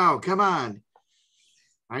 Now, come on.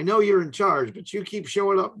 I know you're in charge, but you keep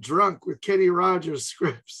showing up drunk with Kenny Rogers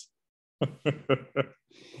scripts.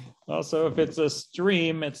 Also, if it's a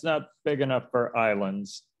stream, it's not big enough for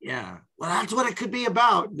islands. Yeah. Well, that's what it could be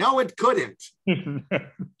about. No, it couldn't.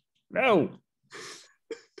 No.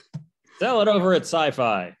 Sell it over at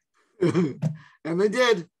Sci-Fi. And they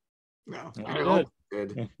did. No, I hope they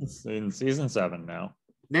did. It's in season 7 now.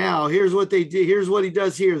 Now, here's what they did. Here's what he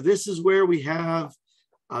does here. This is where we have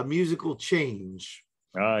a musical change.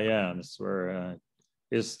 Oh, yeah. This is where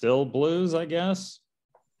is still blues, I guess.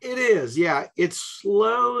 It is. Yeah. It's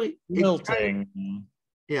slow. Lilting.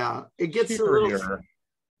 Yeah. It gets a little.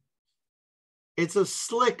 It's a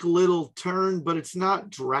slick little turn, but it's not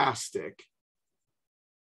drastic.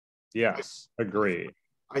 Yes. Agree.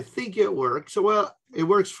 I think it works. Well, it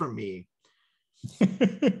works for me.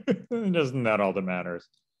 Isn't that all that matters?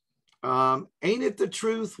 Ain't it the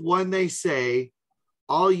truth when they say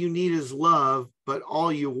all you need is love, but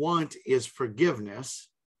all you want is forgiveness?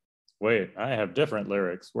 Wait, I have different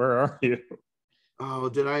lyrics. Where are you? Oh,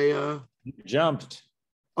 did I? You jumped.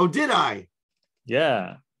 Oh, did I?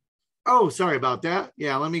 Yeah. Oh, sorry about that.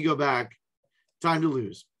 Yeah, let me go back. Time to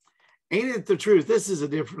lose. Ain't it the truth? This is a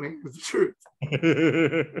different Ain't It the Truth.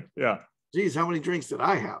 Yeah. Geez, how many drinks did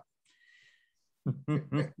I have?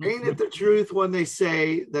 Ain't it the truth when they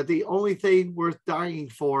say that the only thing worth dying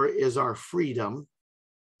for is our freedom?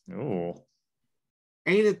 Oh.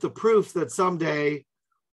 Ain't it the proof that someday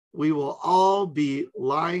we will all be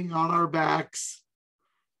lying on our backs,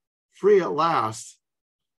 free at last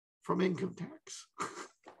from income tax?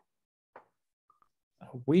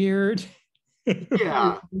 Weird.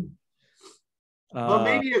 Yeah. But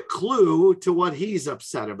maybe a clue to what he's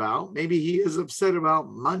upset about. Maybe he is upset about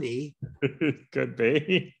money. It could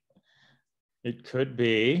be. It could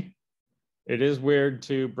be. It is weird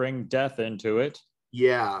to bring death into it.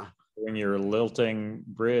 Yeah. When you're lilting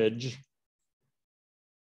bridge.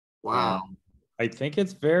 Wow. I think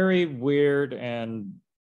it's very weird and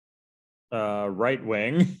right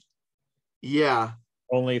wing. Yeah.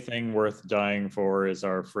 Only thing worth dying for is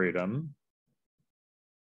our freedom.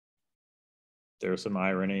 There's some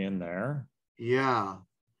irony in there. Yeah.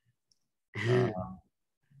 Uh,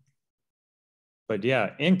 but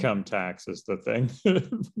yeah, income tax is the thing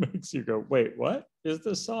that makes you go, wait, what is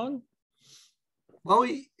this song? Well,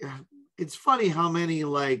 it's funny how many,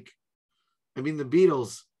 like, I mean, the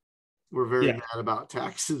Beatles were very mad about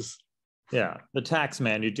taxes. Yeah, the tax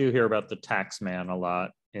man. You do hear about the tax man a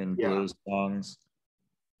lot in blues songs.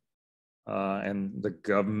 And the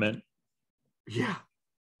government. Yeah.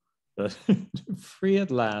 Free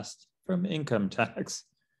at last from income tax.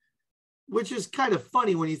 Which is kind of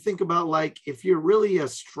funny when you think about, like, if you're really a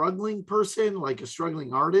struggling person, like a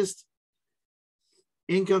struggling artist,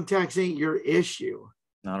 income tax ain't your issue.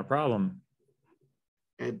 Not a problem.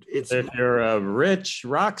 And it's if you're a rich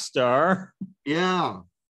rock star, yeah,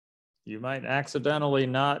 you might accidentally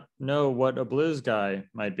not know what a blues guy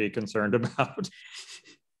might be concerned about.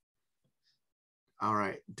 All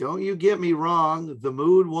right. Don't you get me wrong. The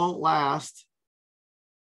mood won't last.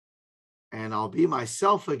 And I'll be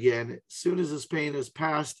myself again as soon as this pain is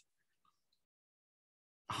past.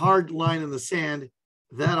 Hard line in the sand.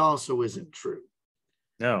 That also isn't true.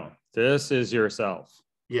 No, this is yourself.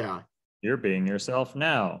 Yeah. You're being yourself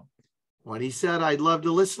now. When he said, I'd love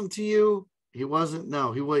to listen to you, he wasn't,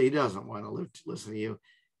 no, he doesn't want to listen to you.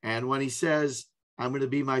 And when he says, I'm going to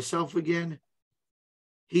be myself again,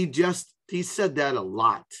 he said that a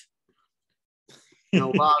lot in a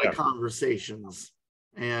lot of conversations.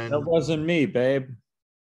 And that wasn't me, babe.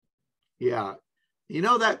 Yeah. You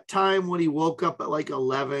know that time when he woke up at like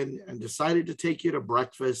 11 and decided to take you to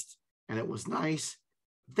breakfast and it was nice?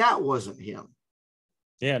 That wasn't him.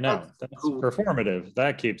 Yeah, no, that's performative.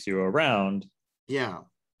 That keeps you around. Yeah.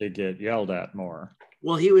 To get yelled at more.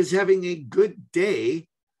 Well, he was having a good day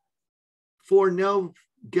for no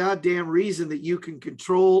goddamn reason that you can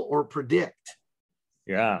control or predict.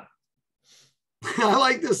 Yeah. I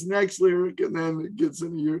like this next lyric, and then it gets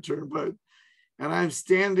into your turn, but and I'm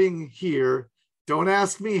standing here. Don't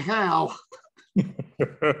ask me how.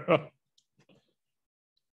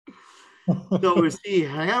 So is he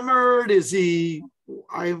hammered? Is he?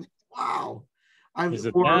 Wow. Is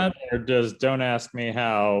it that, or does "Don't ask me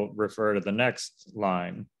how" refer to the next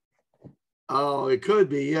line? Oh, it could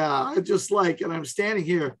be. Yeah, I just like, and I'm standing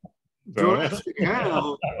here. Don't ask me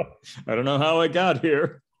how. I don't know how I got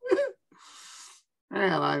here. I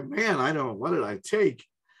don't know. What did I take?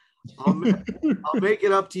 I'll make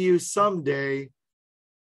it up to you someday.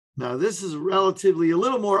 Now, this is relatively a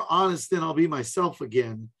little more honest than I'll be myself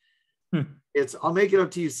again. It's I'll make it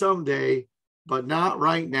up to you someday, but not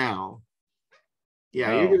right now.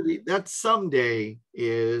 Yeah, you're gonna be that someday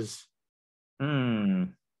is.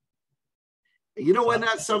 You know when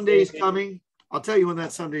that someday is coming? I'll tell you when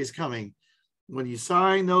that someday is coming. When you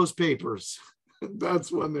sign those papers.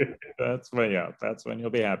 That's when that's when you'll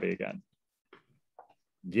be happy again.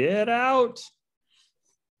 Get out.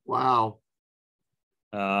 Wow.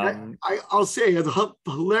 I'll say the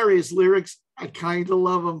hilarious lyrics. I kind of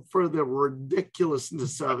love them for the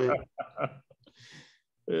ridiculousness of it.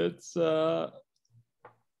 It's there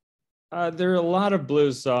are a lot of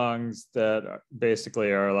blues songs that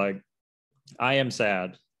basically are like, I am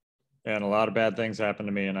sad and a lot of bad things happen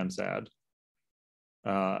to me and I'm sad.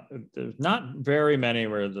 There's not very many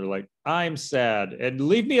where they're like, I'm sad and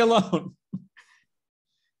leave me alone.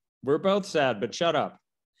 We're both sad, but shut up.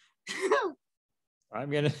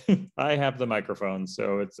 I have the microphone,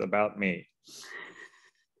 so it's about me.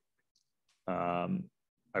 I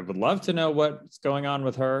would love to know what's going on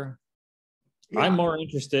with her. Yeah. I'm more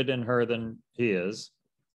interested in her than he is.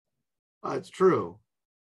 It's true.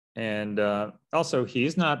 And also,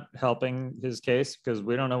 he's not helping his case because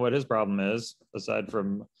we don't know what his problem is aside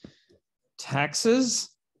from taxes.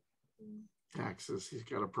 Taxes. He's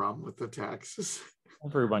got a problem with the taxes.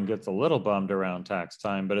 Everyone gets a little bummed around tax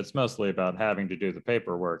time, but it's mostly about having to do the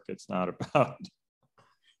paperwork. It's not about,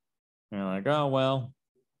 like, oh, well,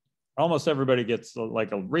 almost everybody gets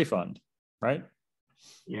like a refund, right?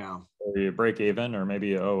 Yeah. Or you break even, or maybe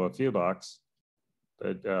you owe a few bucks.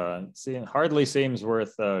 But it hardly seems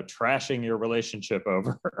worth trashing your relationship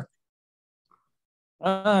over.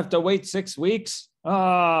 I have to wait 6 weeks.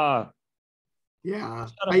 Yeah.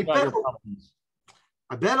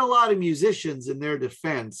 I bet a lot of musicians in their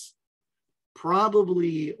defense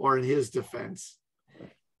probably, or in his defense,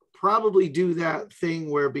 probably do that thing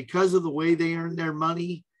where because of the way they earn their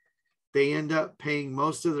money, they end up paying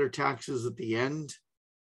most of their taxes at the end.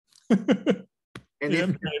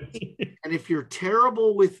 And if you're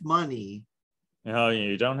terrible with money,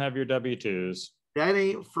 you don't have your W-2s. That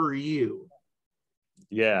ain't for you.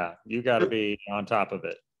 Yeah, you got to be on top of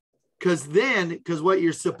it. Because what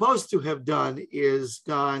you're supposed to have done is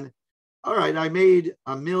gone, all right, I made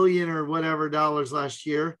 $1 million or whatever dollars last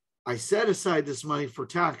year. I set aside this money for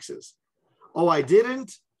taxes. Oh, I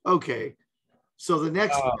didn't? Okay. So the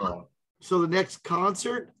next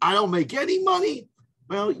concert, I don't make any money.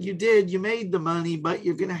 Well, you did. You made the money, but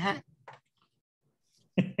you're gonna have.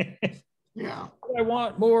 Yeah. I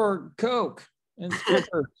want more Coke and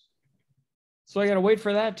strippers. So I got to wait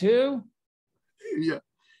for that too? Yeah.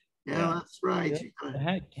 Yeah, that's right.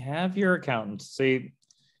 Have your accountant. See,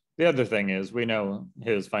 the other thing is we know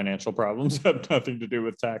his financial problems have nothing to do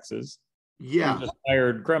with taxes. Yeah. You just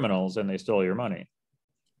hired criminals and they stole your money.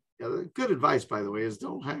 Yeah, good advice, by the way, is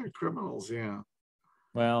don't hire criminals. Yeah.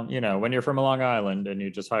 Well, you know, when you're from a Long Island and you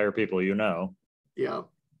just hire people you know, Yeah.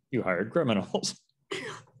 you hired criminals.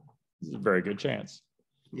 It's a very good chance.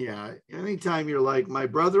 Yeah. Anytime you're like, my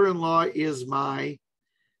brother-in-law is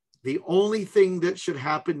the only thing that should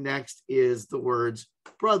happen next is the words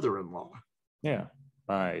brother-in-law. Yeah.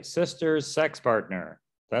 My sister's sex partner.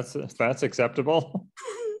 That's acceptable.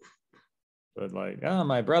 But like, oh,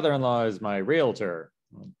 my brother-in-law is my realtor.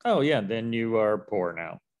 Oh yeah, then you are poor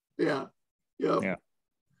now. Yeah. Yep. Yeah.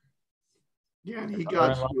 Yeah, and he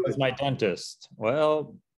got you. Was my dentist.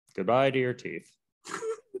 Well, goodbye to your teeth.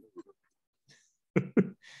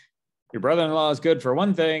 Your brother-in-law is good for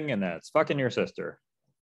one thing, and that's fucking your sister.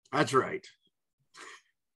 That's right.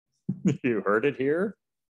 You heard it here?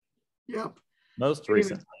 Yep. Most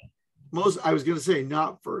recently. I was going to say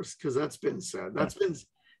not first, because that's been said.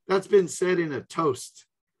 That's been said in a toast.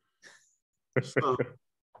 So.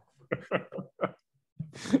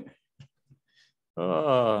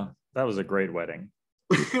 Oh, that was a great wedding.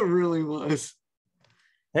 It really was.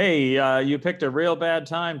 Hey, you picked a real bad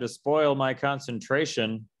time to spoil my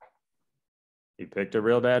concentration. You picked a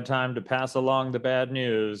real bad time to pass along the bad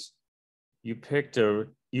news. You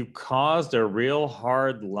caused a real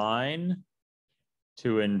hard line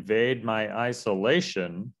to invade my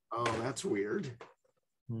isolation. Oh, that's weird.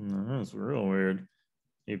 That's real weird.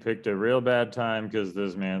 You picked a real bad time because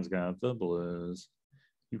this man's got the blues.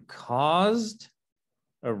 You caused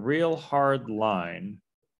a real hard line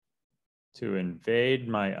to invade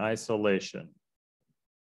my isolation.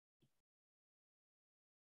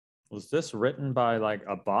 Was this written by like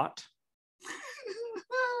a bot?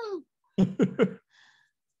 I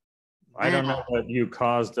don't know what you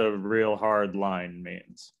caused a real hard line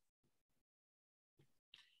means.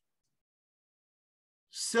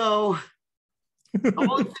 So the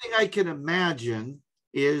only thing I can imagine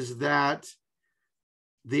is that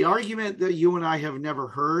the argument that you and I have never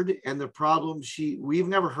heard and the problem we've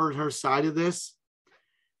never heard her side of this.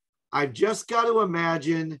 I've just got to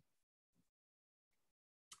imagine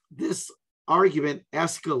this argument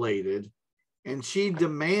escalated and she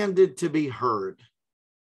demanded to be heard.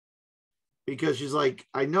 Because she's like,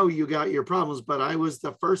 I know you got your problems, but I was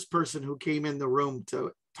the first person who came in the room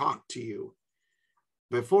to talk to you.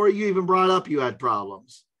 Before you even brought up you had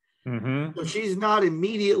problems. Mm-hmm. So she's not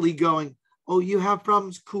immediately going, oh, you have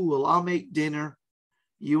problems? Cool. I'll make dinner.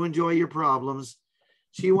 You enjoy your problems.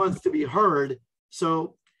 She wants to be heard.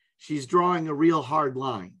 So she's drawing a real hard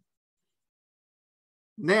line.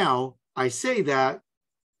 Now, I say that,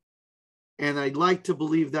 and I'd like to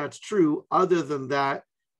believe that's true. Other than that,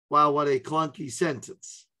 wow, what a clunky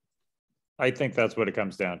sentence. I think that's what it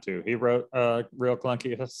comes down to. He wrote a real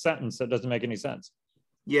clunky sentence that doesn't make any sense.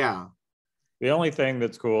 Yeah. The only thing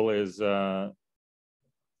that's cool is the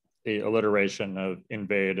alliteration of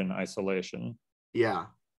invade and isolation. Yeah.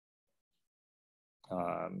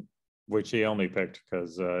 Which he only picked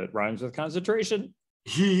because it rhymes with concentration.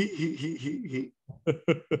 Yeah.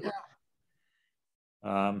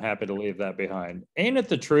 I'm happy to leave that behind. Ain't it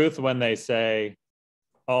the truth when they say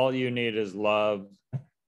all you need is love,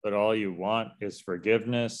 but all you want is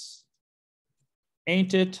forgiveness?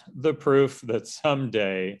 Ain't it the proof that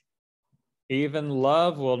someday even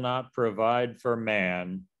love will not provide for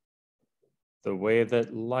man the way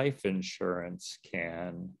that life insurance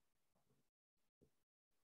can?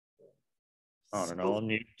 On an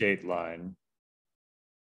all-new Dateline.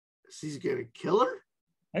 He's gonna kill her?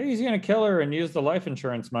 I think he's gonna kill her and use the life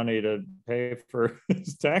insurance money to pay for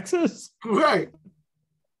his taxes. Right.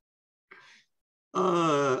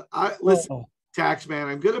 Listen, tax man,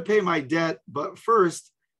 I'm gonna pay my debt, but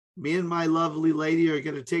first, me and my lovely lady are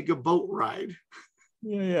gonna take a boat ride.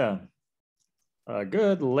 Yeah. A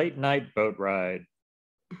good late night boat ride.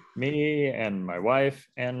 Me and my wife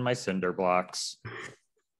and my cinder blocks.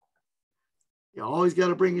 You always got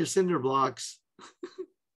to bring your cinder blocks.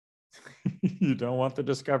 You don't want the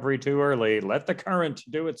discovery too early. Let the current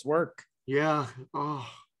do its work. Yeah. Oh,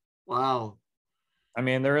 wow. I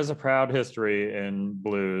mean, there is a proud history in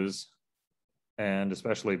blues and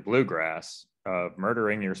especially bluegrass of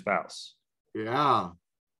murdering your spouse. Yeah.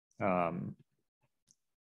 Um,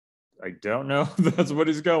 I don't know if that's what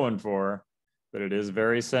he's going for, but it is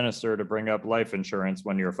very sinister to bring up life insurance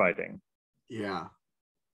when you're fighting. Yeah.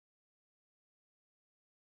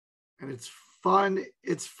 And it's fun.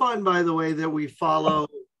 It's fun, by the way, that we follow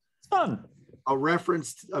It's fun. a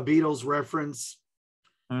Beatles reference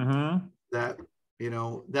that,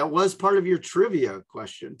 that was part of your trivia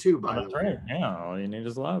question too, by the way. Right. Yeah. All you need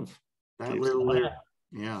is love. That little lyric.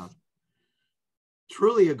 Yeah.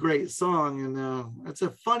 Truly a great song. And it's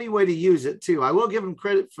a funny way to use it too. I will give him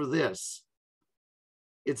credit for this.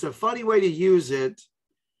 It's a funny way to use it.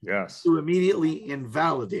 Yes. To immediately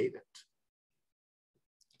invalidate it.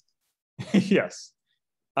 Yes.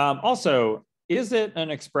 Also, is it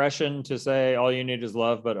an expression to say all you need is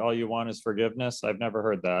love, but all you want is forgiveness? I've never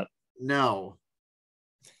heard that. No.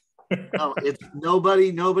 No, it's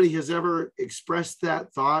nobody has ever expressed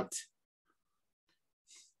that thought.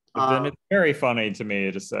 But then it's very funny to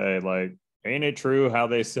me to say, like, ain't it true how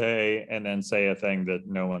they say, and then say a thing that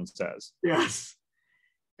no one says. Yes.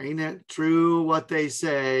 Ain't it true what they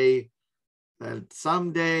say that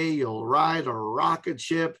someday you'll ride a rocket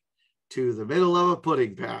ship to the middle of a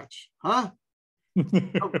pudding patch? Huh?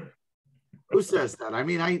 Who says that? I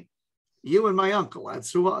mean, you and my uncle.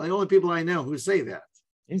 That's the only people I know who say that.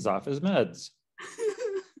 He's off his meds.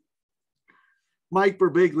 Mike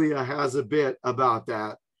Birbiglia has a bit about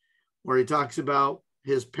that, where he talks about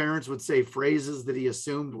his parents would say phrases that he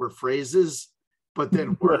assumed were phrases, but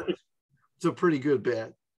then weren't. It's a pretty good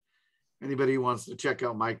bit. Anybody who wants to check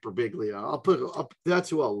out Mike Birbiglia, I'll put up. That's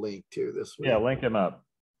who I'll link to this week. Yeah, link him up.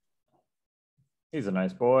 He's a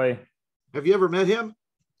nice boy. Have you ever met him?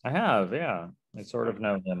 I have, yeah. I sort of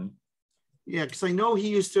know him. Yeah, because I know he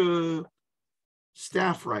used to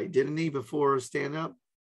staff write, didn't he, before stand up?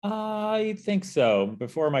 I think so.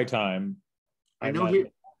 Before my time. I know he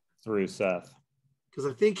through Seth. Because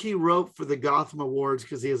I think he wrote for the Gotham Awards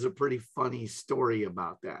because he has a pretty funny story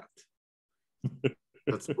about that.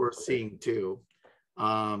 That's worth seeing too.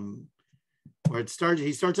 Where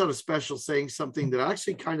he starts out a special saying something that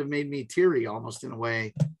actually kind of made me teary almost in a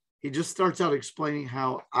way. He just starts out explaining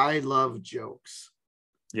how I love jokes.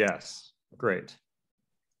 Yes, great.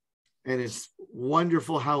 And it's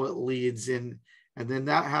wonderful how it leads in. And then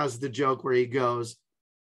that has the joke where he goes,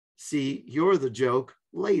 see, you're the joke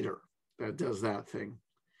later. That does that thing.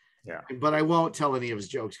 Yeah. But I won't tell any of his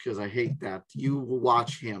jokes because I hate that. You will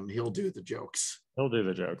watch him. He'll do the jokes. He'll do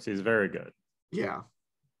the jokes. He's very good. Yeah.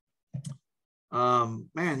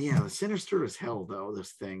 Man, yeah, sinister as hell, though,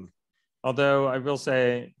 this thing. Although I will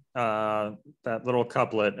say that little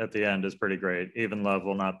couplet at the end is pretty great. Even love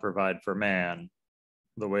will not provide for man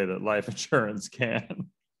the way that life insurance can.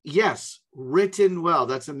 Yes, written well.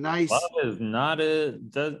 That's a nice. Love is not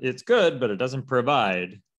it's good, but it doesn't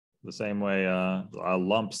provide the same way a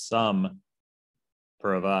lump sum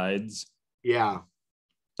provides. Yeah.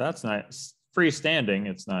 That's nice. Freestanding,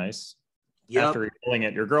 it's nice. Yep. After yelling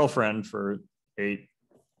at your girlfriend for 8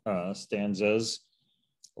 stanzas,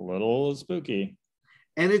 a little spooky.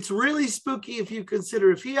 And it's really spooky if you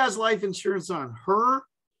consider if he has life insurance on her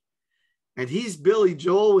and he's Billy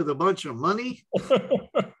Joel with a bunch of money,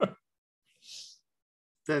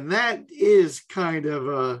 then that is kind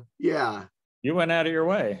of yeah. You went out of your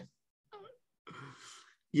way.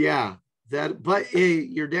 Yeah, but hey,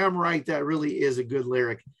 you're damn right. That really is a good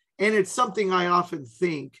lyric. And it's something I often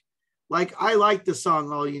think, like, I like the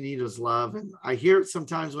song, All You Need Is Love. And I hear it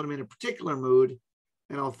sometimes when I'm in a particular mood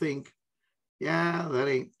and I'll think, yeah, that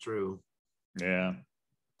ain't true. Yeah.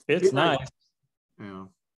 It's nice. Yeah.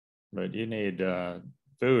 But you need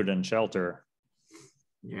food and shelter.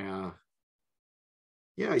 Yeah.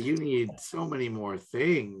 Yeah, you need so many more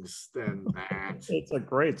things than that. It's a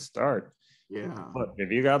great start. Yeah. Look,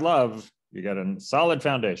 if you got love, you got a solid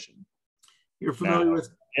foundation. You're familiar with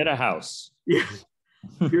get a house. Yeah.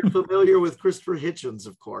 You're familiar with Christopher Hitchens,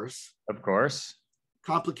 of course. Of course.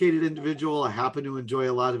 Complicated individual. I happen to enjoy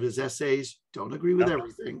a lot of his essays. Don't agree with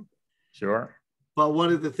everything. Sure. But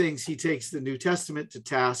one of the things he takes the New Testament to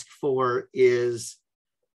task for is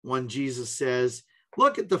when Jesus says,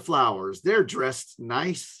 look at the flowers. They're dressed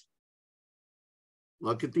nice.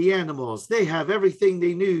 Look at the animals. They have everything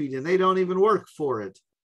they need and they don't even work for it.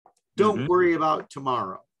 Don't worry about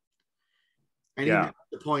tomorrow. And he makes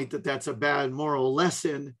the point that that's a bad moral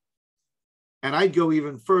lesson. And I'd go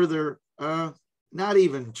even further. Not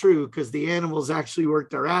even true, because the animals actually work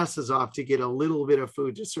their asses off to get a little bit of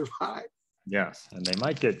food to survive. Yes, and they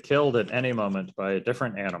might get killed at any moment by a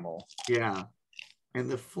different animal. Yeah. And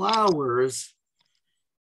the flowers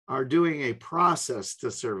are doing a process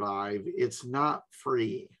to survive. It's not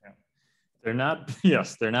free. They're not,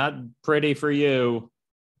 they're not pretty for you.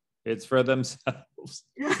 It's for themselves.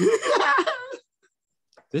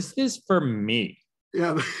 This is for me.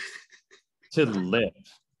 Yeah. To live.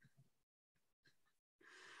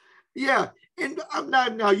 Yeah. And I'm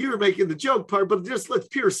not, now you were making the joke part, but just let's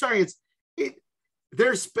pure science.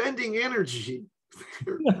 They're spending energy.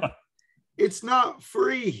 It's not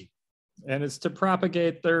free. And it's to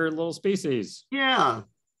propagate their little species. Yeah.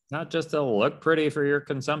 Not just to look pretty for your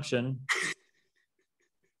consumption.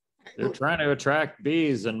 They're trying to attract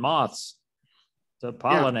bees and moths to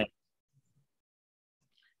pollinate.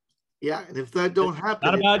 Yeah. And if that don't happen.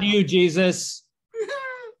 Not about you, Jesus.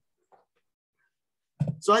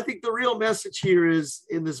 So I think the real message here is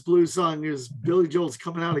in this blues song is Billy Joel's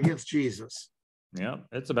coming out against Jesus. Yeah,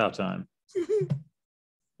 it's about time.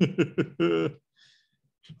 All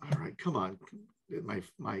right, come on,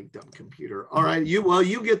 my dumb computer. All right,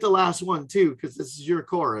 you get the last one too, because this is your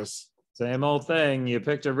chorus. Same old thing. You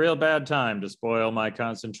picked a real bad time to spoil my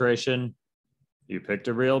concentration. You picked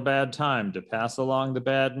a real bad time to pass along the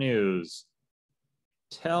bad news.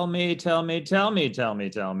 Tell me, tell me, tell me, tell me,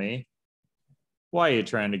 tell me. Why are you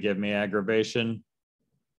trying to give me aggravation?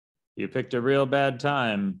 You picked a real bad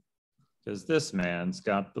time because this man's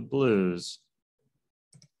got the blues.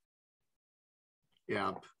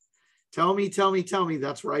 Yeah. Tell me, tell me, tell me.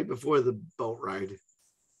 That's right before the boat ride.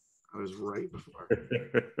 I was right before.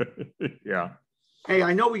 Yeah. Hey,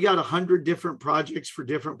 I know we got 100 different projects for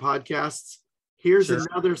different podcasts. Here's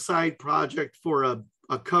another side project for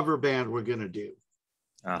a cover band we're going to do.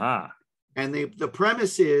 Uh-huh. And the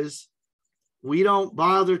premise is we don't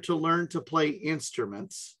bother to learn to play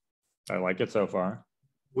instruments. I like it so far.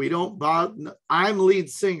 We don't bother. I'm lead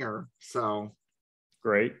singer, so.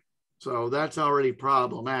 Great. So that's already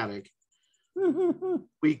problematic.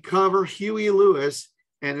 We cover Huey Lewis,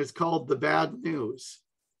 and it's called The Bad News.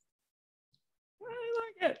 I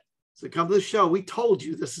like it. So come to the show. We told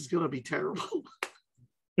you this is going to be terrible.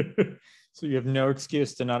 So you have no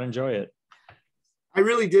excuse to not enjoy it. I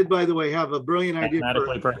really did, by the way, have a brilliant idea.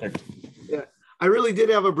 Perfect. Yeah, I really did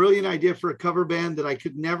have a brilliant idea for a cover band that I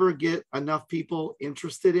could never get enough people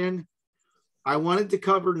interested in. I wanted to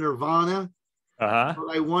cover Nirvana, but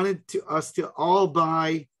I wanted us to all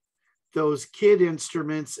buy those kid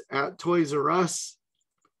instruments at Toys R Us.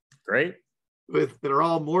 Great. That are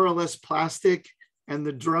all more or less plastic, and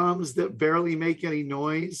the drums that barely make any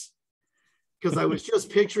noise. Because I was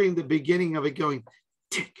just picturing the beginning of it going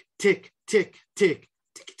tick, tick, tick, tick,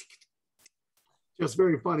 tick, tick. Just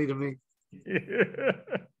very funny to me.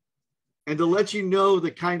 And to let you know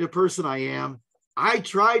the kind of person I am, I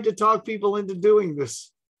tried to talk people into doing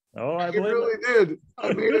this. Oh, I really did.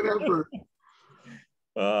 I made an effort.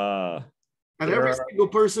 And every single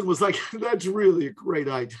person was like, that's really a great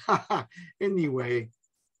idea. Anyway.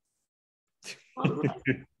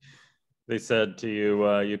 They said to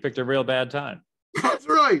you, you picked a real bad time. That's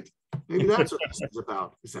right. Maybe that's what this is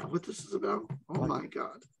about. Is that what this is about? Oh my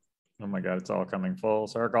God. Oh my God, it's all coming full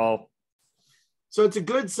circle. So it's a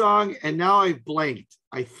good song, and now I've blanked.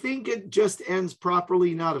 I think it just ends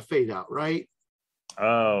properly, not a fade out, right?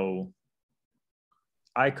 Oh,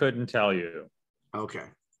 I couldn't tell you. Okay.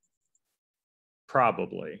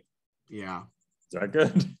 Probably. Yeah. Is that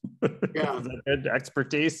good? Yeah. Is that good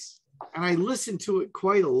expertise? And I listen to it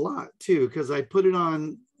quite a lot too, because I put it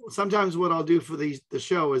on. Sometimes what I'll do for the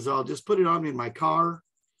show is I'll just put it on in my car,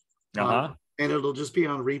 and it'll just be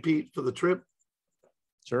on repeat for the trip.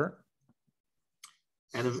 Sure.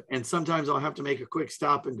 And sometimes I'll have to make a quick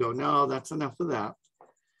stop and go, no, that's enough of that.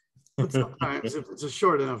 But sometimes if it's a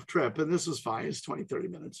short enough trip, and this was fine, it's 20, 30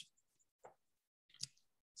 minutes.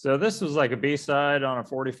 So this was like a B-side on a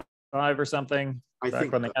 45 or something,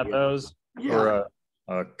 back when they had those? Yeah. Or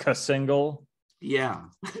a K-single? Yeah.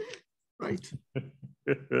 Right.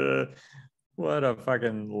 What a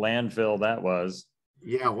fucking landfill that was.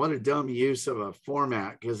 Yeah, what a dumb use of a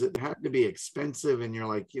format, because it had to be expensive, and you're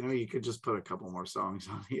like, you could just put a couple more songs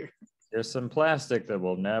on here. There's some plastic that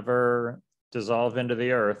will never dissolve into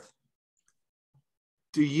the earth.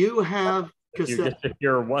 Do you have cassette? You get to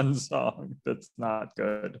hear one song that's not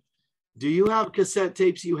good. Do you have cassette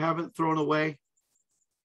tapes you haven't thrown away?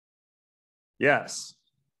 Yes.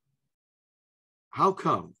 How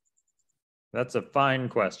come? That's a fine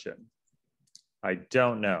question. I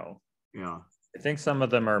don't know. Yeah. I think some of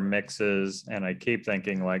them are mixes, and I keep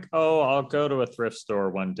thinking like, oh, I'll go to a thrift store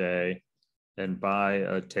one day and buy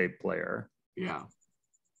a tape player. Yeah.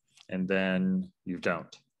 And then you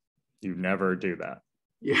don't. You never do that.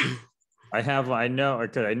 Yeah. I know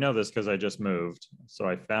this because I just moved. So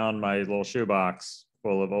I found my little shoebox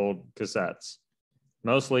full of old cassettes,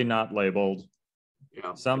 mostly not labeled.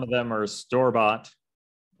 Yeah. Some of them are store-bought,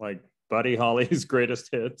 like Buddy Holly's greatest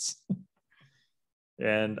hits.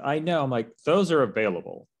 And I know, I'm like, those are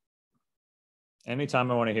available.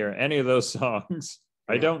 Anytime I want to hear any of those songs,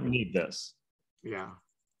 I don't need this. Yeah.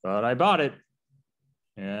 But I bought it.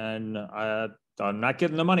 And I'm not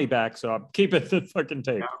getting the money back, so I'm keeping the fucking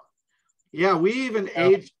tape. Yeah, we even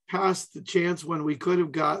aged past the chance when we could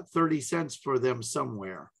have got 30 cents for them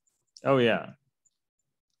somewhere. Oh, yeah.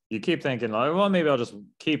 You keep thinking, like, well, maybe I'll just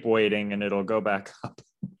keep waiting and it'll go back up.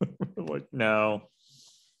 Like, no,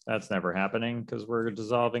 that's never happening because we're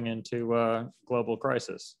dissolving into a global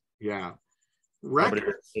crisis. Yeah.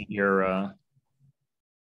 Records. Your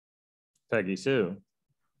Peggy Sue.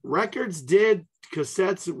 Records did,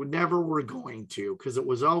 cassettes never were going to, because it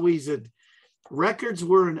was always records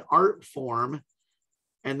were an art form,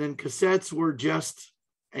 and then cassettes were just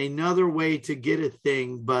another way to get a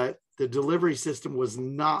thing, but the delivery system was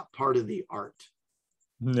not part of the art.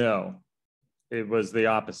 No, it was the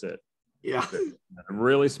opposite. Yeah. A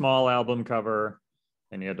really small album cover,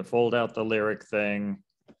 and you had to fold out the lyric thing.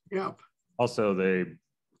 Yep. Also, they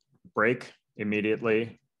break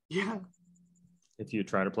immediately. Yeah. If you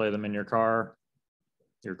try to play them in your car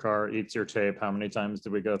eats your tape. How many times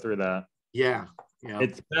did we go through that? Yeah. Yeah.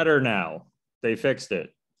 It's better now. They fixed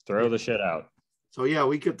it. Throw the shit out. So yeah,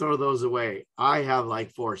 we could throw those away. I have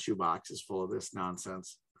like 4 shoeboxes full of this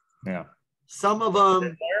nonsense. Yeah. Some of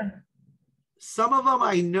them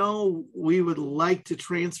I know we would like to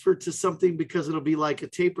transfer to something because it'll be like a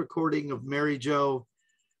tape recording of Mary Jo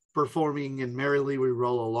performing in Merrily We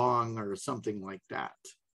Roll Along or something like that.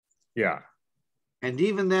 Yeah. And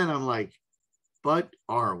even then I'm like, but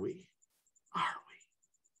are we? Are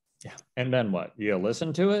we? Yeah. And then what? You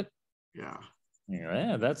listen to it? Yeah.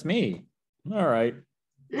 Yeah, that's me. All right.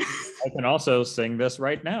 I can also sing this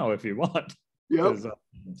right now if you want. Yep.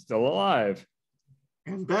 I'm still alive.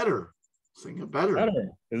 And better. Sing it better.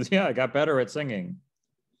 Yeah, I got better at singing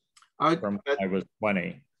I was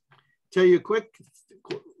 20. Tell you a quick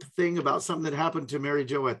thing about something that happened to Mary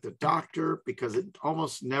Jo at the doctor, because it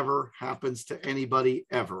almost never happens to anybody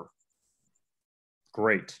ever.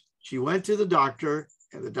 Great. She went to the doctor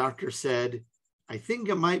and the doctor said, I think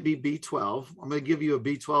it might be B12. I'm going to give you a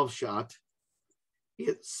B12 shot.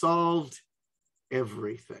 It solved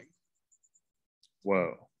everything.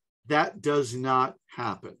 Whoa. That does not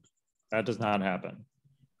happen. That does not happen.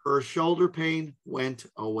 Her shoulder pain went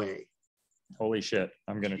away. Holy shit.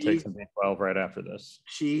 I'm going to take some B12 right after this.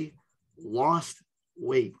 She lost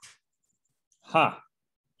weight. Ha.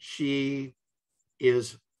 She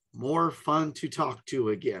is more fun to talk to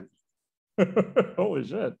again. Holy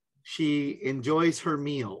shit. She enjoys her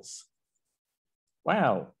meals.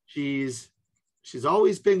 Wow. She's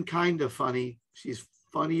always been kind of funny. She's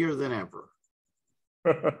funnier than ever.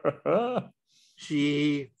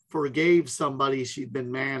 She forgave somebody she'd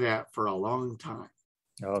been mad at for a long time.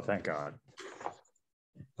 Oh, thank God.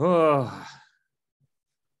 Oh.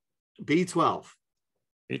 B12.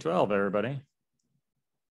 B12, everybody.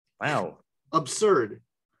 Wow. Absurd.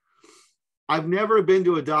 I've never been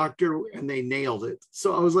to a doctor and they nailed it.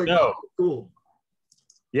 So I was like, no. Oh, cool.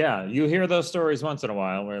 Yeah, you hear those stories once in a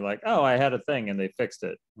while where like, oh, I had a thing and they fixed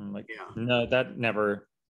it. I'm like, yeah. No, that never.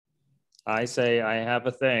 I say I have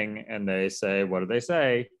a thing and they say, what do they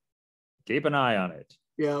say? Keep an eye on it.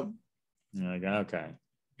 Yeah. You're like, okay.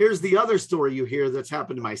 Here's the other story you hear that's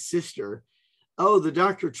happened to my sister. Oh, the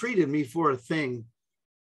doctor treated me for a thing.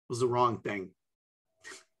 It was the wrong thing.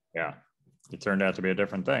 Yeah. It turned out to be a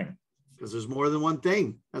different thing. Because there's more than one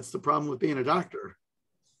thing. That's the problem with being a doctor.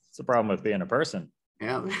 It's the problem with being a person.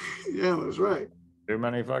 Yeah, yeah, that's right. Too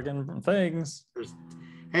many fucking things.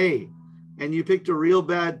 Hey, and you picked a real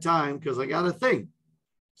bad time because I got a thing.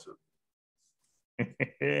 So.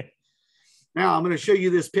 Now I'm going to show you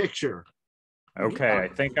this picture. Okay, I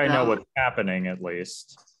think I know what's happening at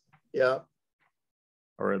least. Yeah.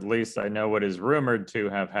 Or at least I know what is rumored to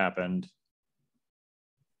have happened.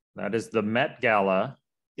 That is the Met Gala.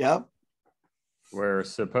 Yep. Where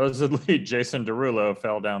supposedly Jason Derulo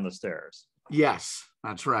fell down the stairs. Yes,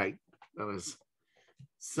 that's right. That was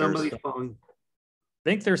somebody phone. I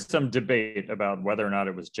think there's some debate about whether or not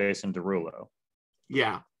it was Jason Derulo.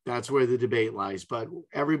 Yeah, that's where the debate lies. But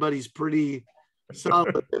everybody's pretty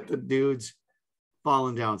solid that the dude's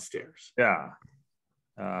falling downstairs. Yeah,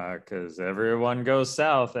 because everyone goes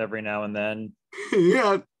south every now and then.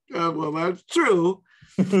 Yeah, well, that's true.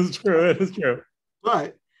 It's true. It is true.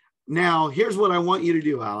 But now here's what I want you to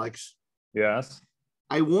do, Alex. Yes.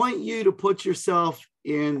 I want you to put yourself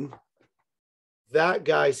in that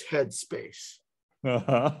guy's headspace.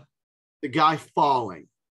 Uh-huh. The guy falling.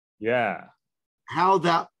 Yeah. How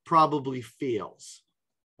that probably feels.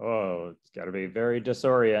 Oh, it's got to be very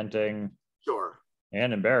disorienting Sure.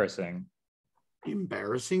 and embarrassing.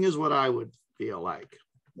 Embarrassing is what I would feel like.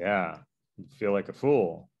 Yeah. You feel like a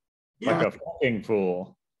fool. Yeah. Like a fucking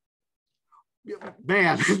fool.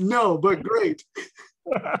 Man, no, but great.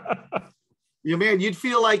 Yeah, man, you'd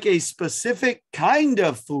feel like a specific kind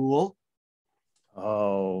of fool.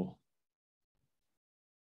 Oh.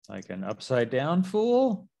 Like an upside down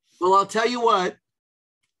fool? Well, I'll tell you what,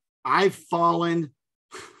 I've fallen,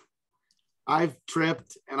 I've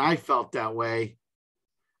tripped, and I felt that way.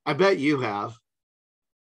 I bet you have.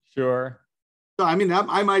 Sure. So, I mean,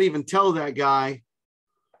 I might even tell that guy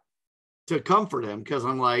to comfort him because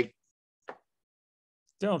I'm like,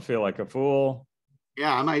 Don't feel like a fool.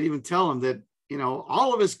 yeah, I might even tell him that, you know,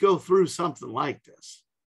 all of us go through something like this.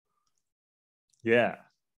 Yeah.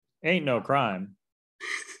 Ain't no crime.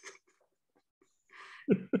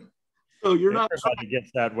 So you're not. Everybody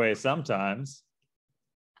gets that way sometimes.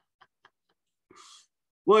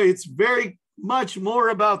 Well, it's very much more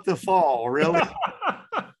about the fall, really.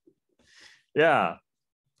 Yeah.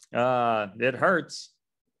 It hurts.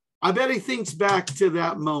 I bet he thinks back to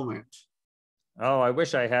that moment. Oh, I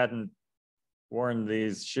wish I hadn't worn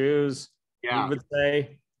these shoes. Yeah. You would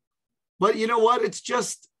say. But you know what? It's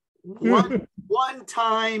just one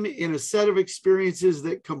time in a set of experiences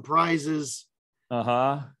that comprises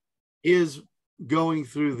is going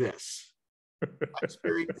through this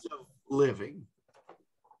experience of living.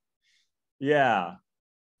 Yeah.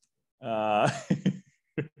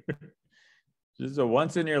 Just a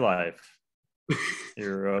once in your life.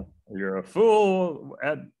 You're a fool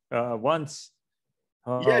at once.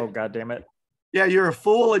 Oh, yeah. God damn it. Yeah, you're a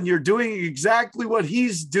fool and you're doing exactly what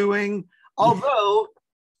he's doing. Although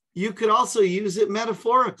you could also use it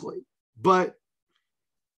metaphorically. But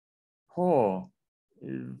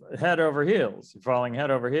head over heels. You're falling head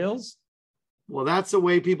over heels. Well, that's the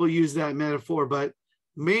way people use that metaphor, but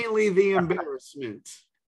mainly the embarrassment.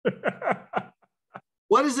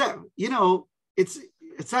 What is that? You know, it's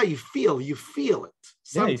how you feel. You feel it.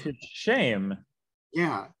 Yeah, you feel shame.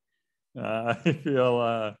 Yeah. I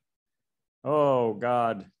feel, oh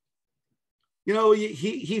God. You know,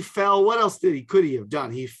 he fell. What else could he have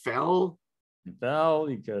done? He fell. He fell.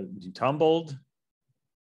 He tumbled.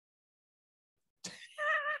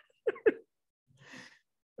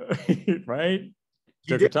 Right?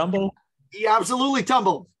 Took a tumble. He absolutely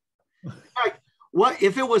tumbled. In fact, what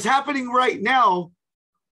if it was happening right now?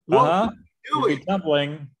 What would he doing? He'd be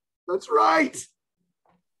tumbling. That's right.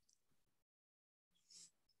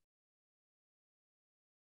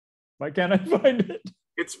 Why can't I find it?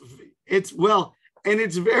 It's well, and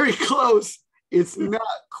it's very close. It's not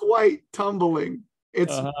quite tumbling.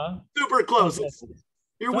 It's super close.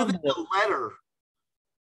 You're within the letter.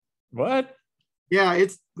 What? Yeah,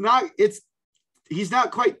 it's not. He's not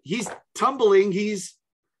quite. He's tumbling. Is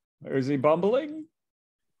he bumbling?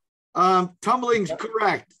 Tumbling's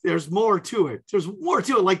correct. There's more to it. There's more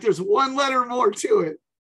to it. Like there's one letter more to it.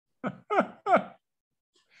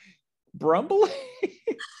 Brumbling.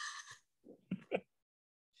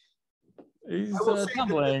 He's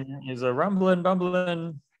tumbling. He's a rumbling,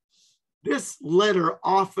 bumbling. This letter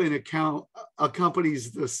often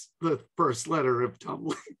accompanies the first letter of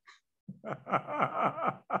tumbling.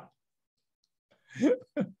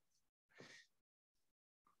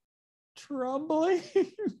 Trumbling.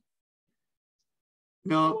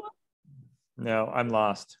 No, I'm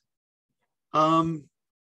lost.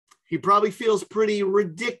 He probably feels pretty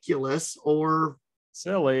ridiculous or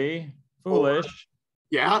silly, foolish.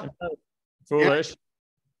 Yeah. Foolish.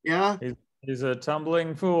 Yeah. He's a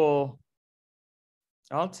tumbling fool.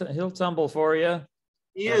 He'll tumble for you.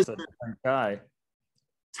 That's a different guy.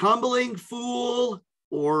 Tumbling fool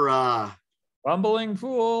or bumbling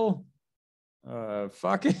fool.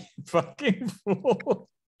 Fucking fool.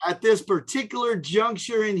 At this particular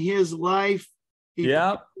juncture in his life, he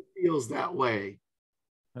feels that way.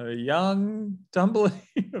 A young, tumbling,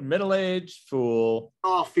 middle-aged fool. We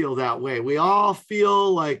all feel that way. We all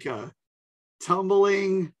feel like a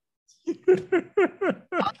tumbling,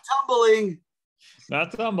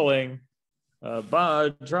 not tumbling,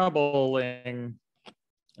 troubling,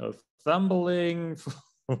 a thumbling.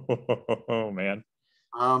 Oh man.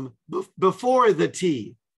 Before the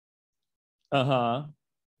T.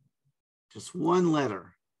 Just one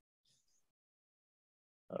letter.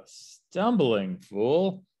 A stumbling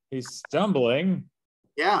fool. He's stumbling.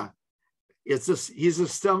 Yeah. He's a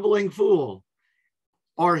stumbling fool.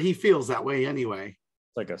 Or he feels that way anyway.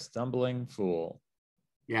 It's like a stumbling fool.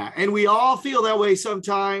 Yeah. And we all feel that way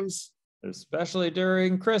sometimes. Especially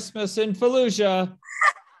during Christmas in Fallujah.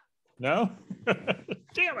 No?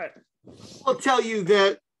 Damn it. I'll tell you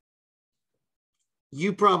that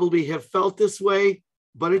you probably have felt this way,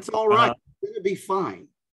 but it's all right. You're going to be fine.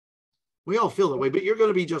 We all feel that way, but you're going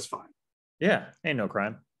to be just fine. Yeah, ain't no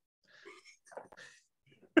crime.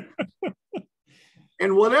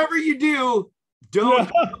 And whatever you do, don't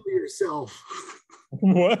kill yourself.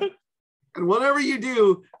 What? And whatever you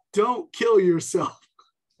do, don't kill yourself.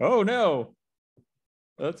 Oh, no.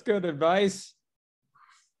 That's good advice.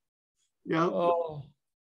 Yeah. Oh.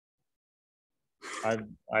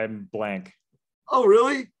 I'm blank. Oh,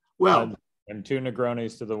 really? Well, I'm two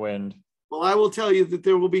Negronis to the wind. Well, I will tell you that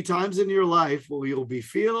there will be times in your life where you'll be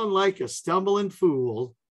feeling like a stumbling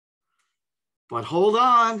fool. But hold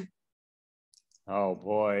on. Oh,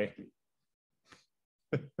 boy.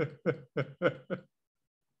 Because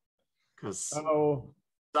something's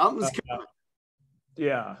coming.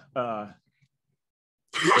 Yeah. A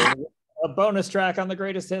bonus track on the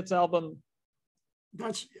Greatest Hits album.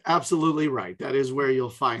 That's absolutely right. That is where you'll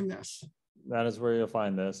find this. That is where you'll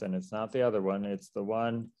find this. And it's not the other one. It's the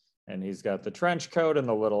one. And he's got the trench coat and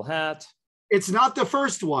the little hat. It's not the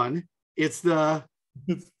first one. It's the...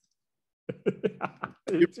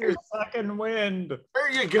 It's your second wind.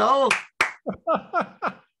 There you go.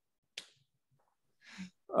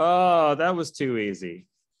 Oh, that was too easy.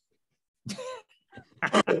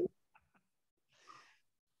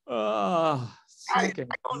 Oh, second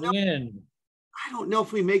wind. I don't know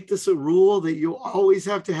if we make this a rule that you always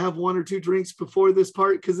have to have one or two drinks before this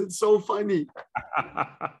part because it's so funny.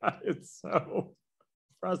 It's so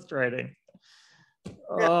frustrating.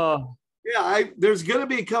 Oh, yeah. There's gonna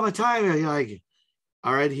become a time like,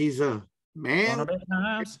 all right, he's a man on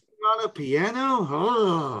a piano.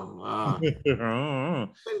 Oh,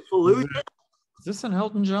 is this an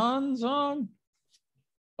Elton John song?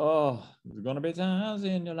 Oh, there's gonna be times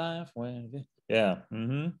in your life when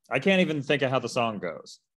I can't even think of how the song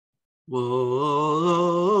goes.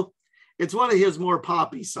 Whoa. It's one of his more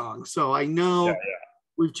poppy songs. So I know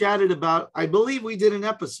we've chatted about, I believe we did an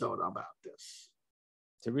episode about this.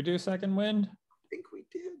 Did we do Second Wind? I think we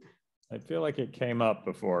did. I feel like it came up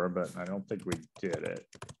before, but I don't think we did it.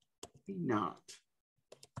 Maybe not.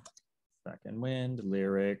 Second Wind,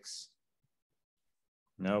 lyrics.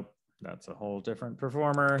 Nope, that's a whole different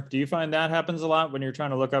performer. Do you find that happens a lot when you're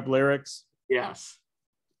trying to look up lyrics? Yes.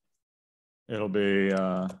 It'll be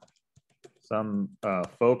some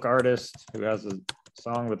folk artist who has a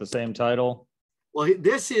song with the same title. Well,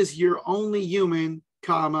 this is You're Only Human,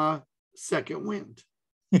 comma, Second Wind.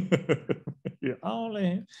 You're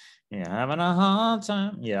having a hard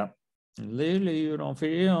time. Yeah. Lately you don't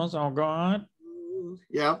feel so good.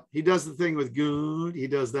 Yeah, he does the thing with good. He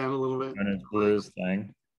does that a little bit. And his blues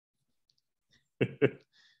thing.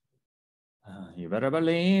 You better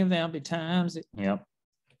believe there'll be times. Yep.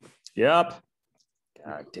 God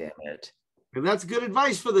damn it. And that's good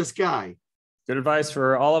advice for this guy. Good advice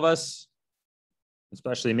for all of us,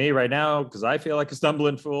 especially me right now, because I feel like a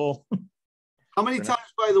stumbling fool. How many times,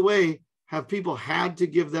 by the way, have people had to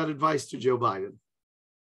give that advice to Joe Biden?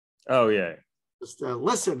 Oh, yeah. Just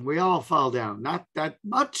listen, we all fall down. Not that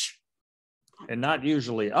much. And not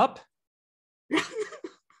usually up.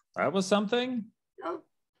 That was something. Yeah.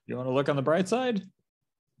 You want to look on the bright side?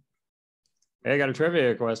 Hey, I got a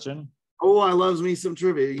trivia question. Oh, I loves me some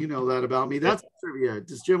trivia. You know that about me. That's trivia.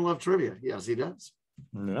 Does Jim love trivia? Yes, he does.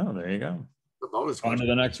 No, there you go. The bonus On question.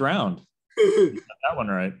 to the next round. That one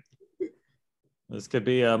right. This could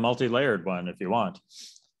be a multi-layered one if you want.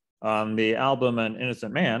 On the album An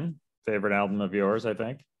Innocent Man, favorite album of yours, I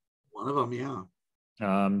think. One of them, yeah.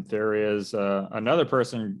 There is another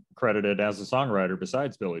person credited as a songwriter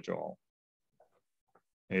besides Billy Joel.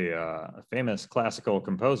 A famous classical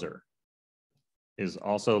composer is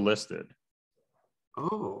also listed.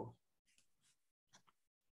 Oh.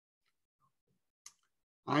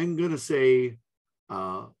 I'm going to say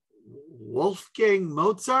Wolfgang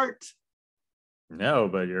Mozart. No,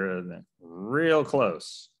 but you're real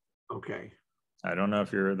close. Okay. I don't know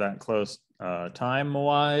if you're that close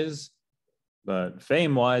time-wise, but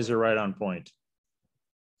fame-wise, you're right on point.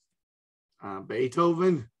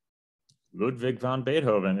 Beethoven. Ludwig van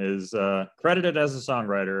Beethoven is credited as a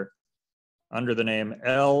songwriter under the name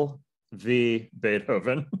L.V.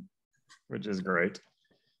 Beethoven, which is great.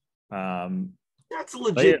 That's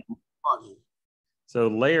legit funny. So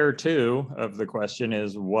layer 2 of the question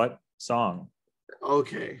is what song?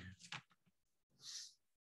 Okay.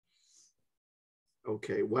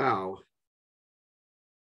 Okay, wow.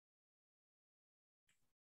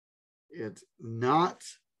 It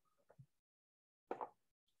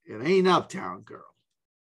ain't Uptown Girl.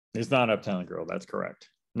 It's not Uptown Girl, that's correct.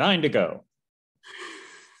 9 to go.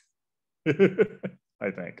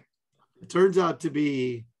 I think. It turns out to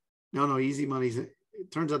be, no, Easy Money's,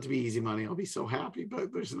 it turns out to be easy money, I'll be so happy,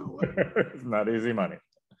 but there's no way. It's not easy money.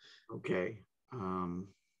 Okay.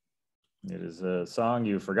 It is a song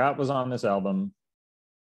you forgot was on this album.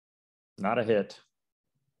 Not a hit.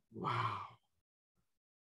 Wow.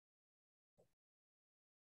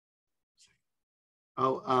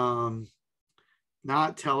 Oh,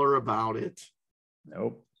 not Tell Her About It.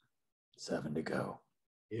 Nope. 7 to go.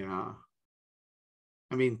 Yeah.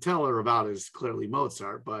 I mean, Tell Her About It is clearly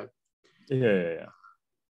Mozart, but Yeah.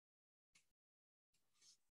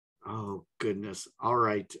 oh goodness. All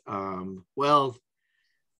right. Well,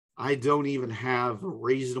 I don't even have a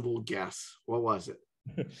reasonable guess. What was it?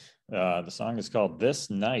 The song is called This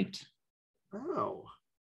Night. Oh,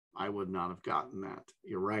 I would not have gotten that.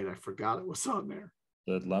 You're right. I forgot it was on there.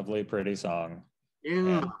 The lovely, pretty song. Yeah.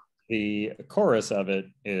 And the chorus of it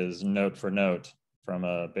is note for note from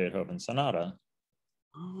a Beethoven sonata.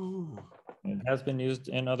 Oh. It has been used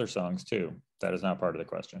in other songs too. That is not part of the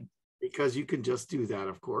question. Because you can just do that,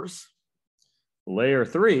 of course. Layer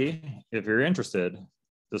 3, if you're interested,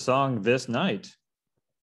 the song This Night,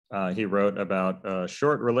 he wrote about a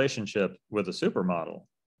short relationship with a supermodel.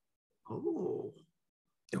 Oh.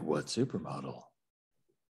 What supermodel?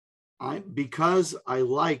 Because I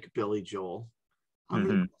like Billy Joel, I'm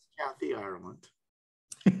going to guess Kathy Ireland.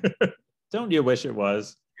 Don't you wish it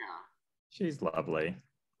was? Yeah. She's lovely.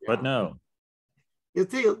 Yeah. But no. You'll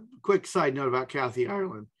take a quick side note about Kathy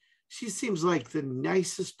Ireland. She seems like the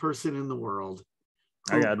nicest person in the world.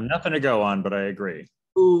 I got nothing to go on, but I agree.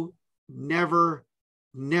 Who never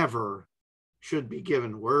should be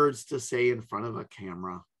given words to say in front of a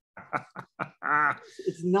camera.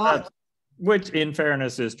 It's not. Which, in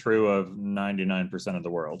fairness, is true of 99% of the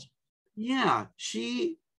world. Yeah,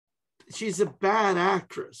 she's a bad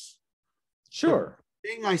actress. Sure. The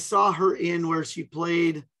thing I saw her in where she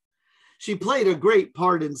played a great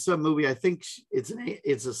part in some movie. I think it's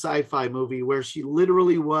a sci-fi movie where she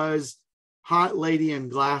literally was hot lady in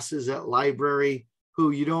glasses at library who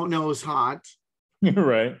you don't know is hot.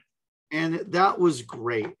 Right. And that was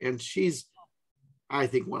great. And she's, I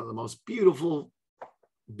think, one of the most beautiful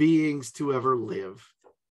beings to ever live.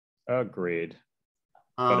 Agreed.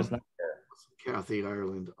 But it's not fair. Kathy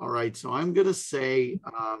Ireland. All right. So I'm going to say,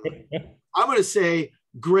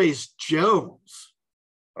 Grace Jones.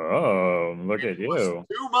 Oh, look at you.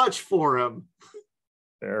 Too much for him.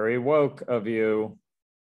 Very woke of you.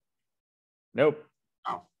 Nope.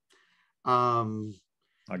 Oh.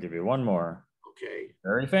 I'll give you one more. Okay.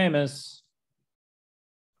 Very famous.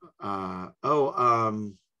 Mole.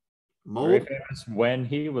 Very famous when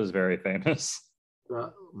he was very famous.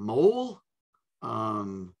 Mole.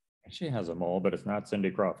 She has a mole, but it's not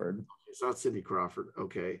Cindy Crawford. It's not Cindy Crawford.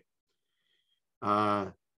 Okay.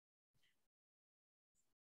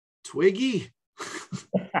 Twiggy.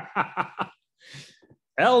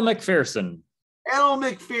 Elle Macpherson. Elle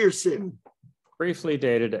Macpherson. Briefly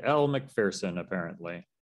dated Elle Macpherson, apparently.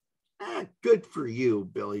 Good for you,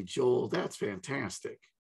 Billy Joel. That's fantastic.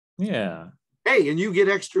 Yeah. Hey, and you get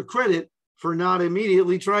extra credit for not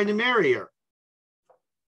immediately trying to marry her.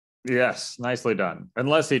 Yes, nicely done.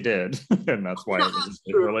 Unless he did, and that's why it was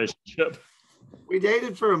a good relationship. We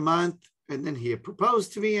dated for a month, and then he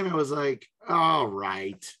proposed to me, and I was like, all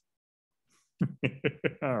right.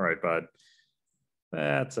 All right, bud.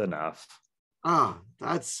 That's enough.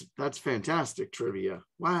 That's fantastic trivia.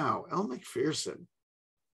 Wow, Elle Macpherson.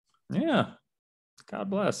 Yeah. God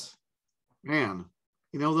bless. Man,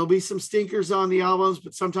 there'll be some stinkers on the albums,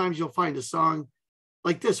 but sometimes you'll find a song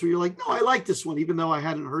like this where you're like, no, I like this one, even though I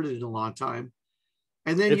hadn't heard it in a long time.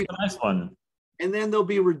 And then it's a nice one. And then there'll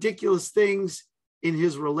be ridiculous things in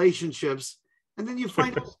his relationships. And then you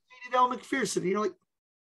find out he dated Elle Macpherson. And you're like,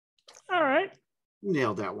 all right. You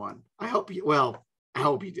nailed that one. I hope you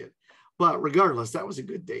did. But regardless, that was a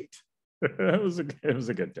good date. it was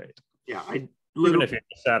a good date. Yeah. Even if you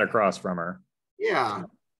sat across from her. Yeah.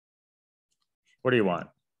 What do you want?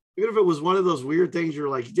 Even if it was one of those weird things, you're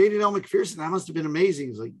like, dated Elle Macpherson, that must have been amazing.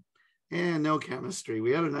 It's like, no chemistry.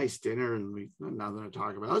 We had a nice dinner and we had nothing to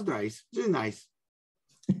talk about. It was nice. It was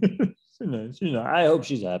nice. I hope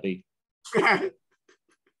she's happy. It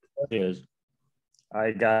is.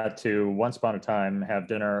 I got to once upon a time have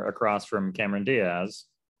dinner across from Cameron Diaz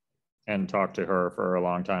and talk to her for a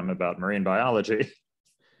long time about marine biology.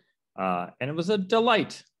 And it was a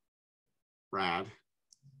delight. Rad.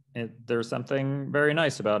 There's something very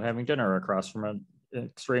nice about having dinner across from an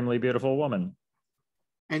extremely beautiful woman.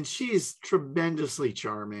 And she's tremendously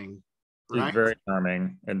charming. Right? She's very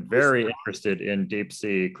charming and very interested in deep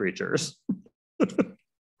sea creatures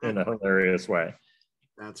in a hilarious way.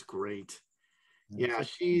 That's great. Yeah,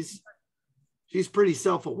 she's pretty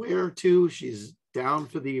self-aware too. She's down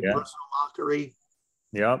for the Yeah. personal mockery.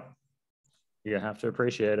 Yep. You have to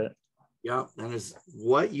appreciate it. Yep. That is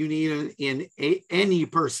what you need in any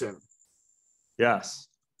person. Yes.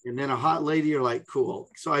 And then a hot lady, you're like, cool.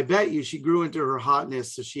 So I bet you she grew into her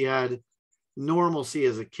hotness. So she had normalcy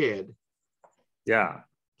as a kid. Yeah.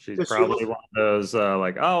 She's But probably one of those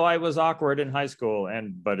like, oh, I was awkward in high school.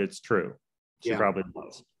 But it's true. She Yeah. probably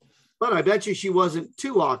was. But I bet you she wasn't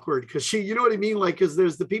too awkward because she, you know what I mean? Like, because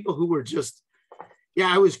there's the people who were just,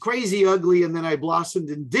 yeah, I was crazy ugly and then I blossomed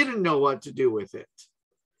and didn't know what to do with it.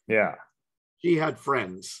 Yeah. She had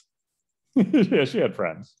friends. Yeah, she had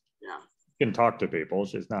friends. Yeah. She can talk to people.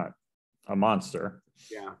 She's not a monster.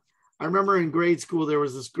 Yeah. I remember in grade school, there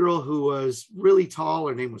was this girl who was really tall.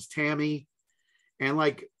 Her name was Tammy. And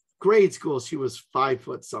like grade school, she was 5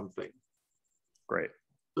 foot something. Great.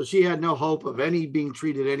 So she had no hope of any being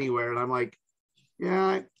treated anywhere. And I'm like,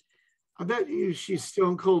 yeah, I bet you she's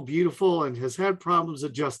stone cold beautiful and has had problems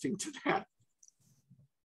adjusting to that.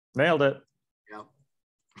 Nailed it.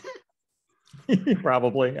 Yeah.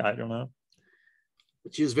 Probably. I don't know.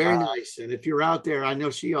 But she was very nice. And if you're out there, I know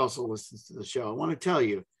she also listens to the show. I want to tell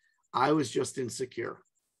you, I was just insecure.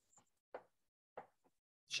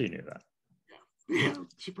 She knew that. Yeah,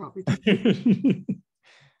 she probably did.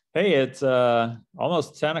 Hey, it's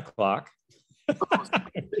almost 10 o'clock. Which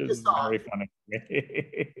is very funny.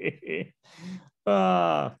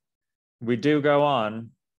 We do go on.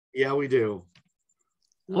 Yeah, we do.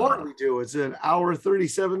 Lord, we do. It's an hour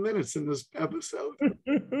 37 minutes in this episode.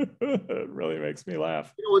 It really makes me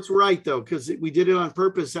laugh. You know, it's right, though, because we did it on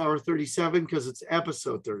purpose, hour 37, because it's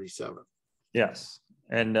episode 37. Yes.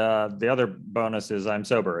 And the other bonus is I'm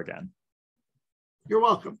sober again. You're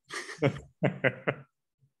welcome.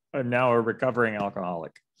 I'm now a recovering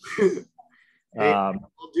alcoholic. Hey, I'll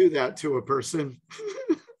do that to a person.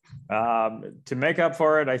 To make up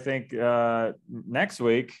for it, I think next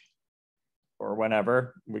week or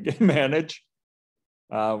whenever we can manage,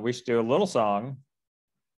 we should do a little song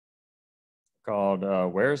called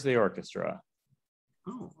Where's the Orchestra?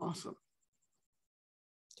 Oh, awesome.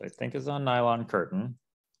 Which I think is on Nylon Curtain.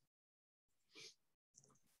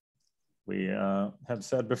 We have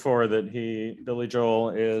said before that Billy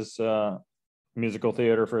Joel is musical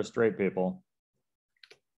theater for straight people.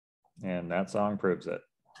 And that song proves it.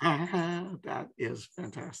 That is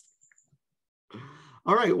fantastic.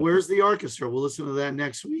 All right, Where's the Orchestra? We'll listen to that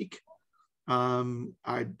next week.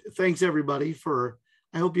 Thanks everybody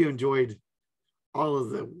I hope you enjoyed all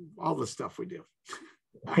the stuff we do.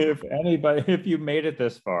 If you made it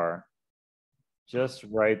this far, just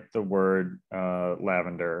write the word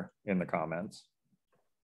lavender in the comments.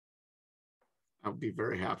 I'll be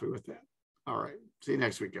very happy with that. All right. See you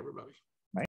next week, everybody.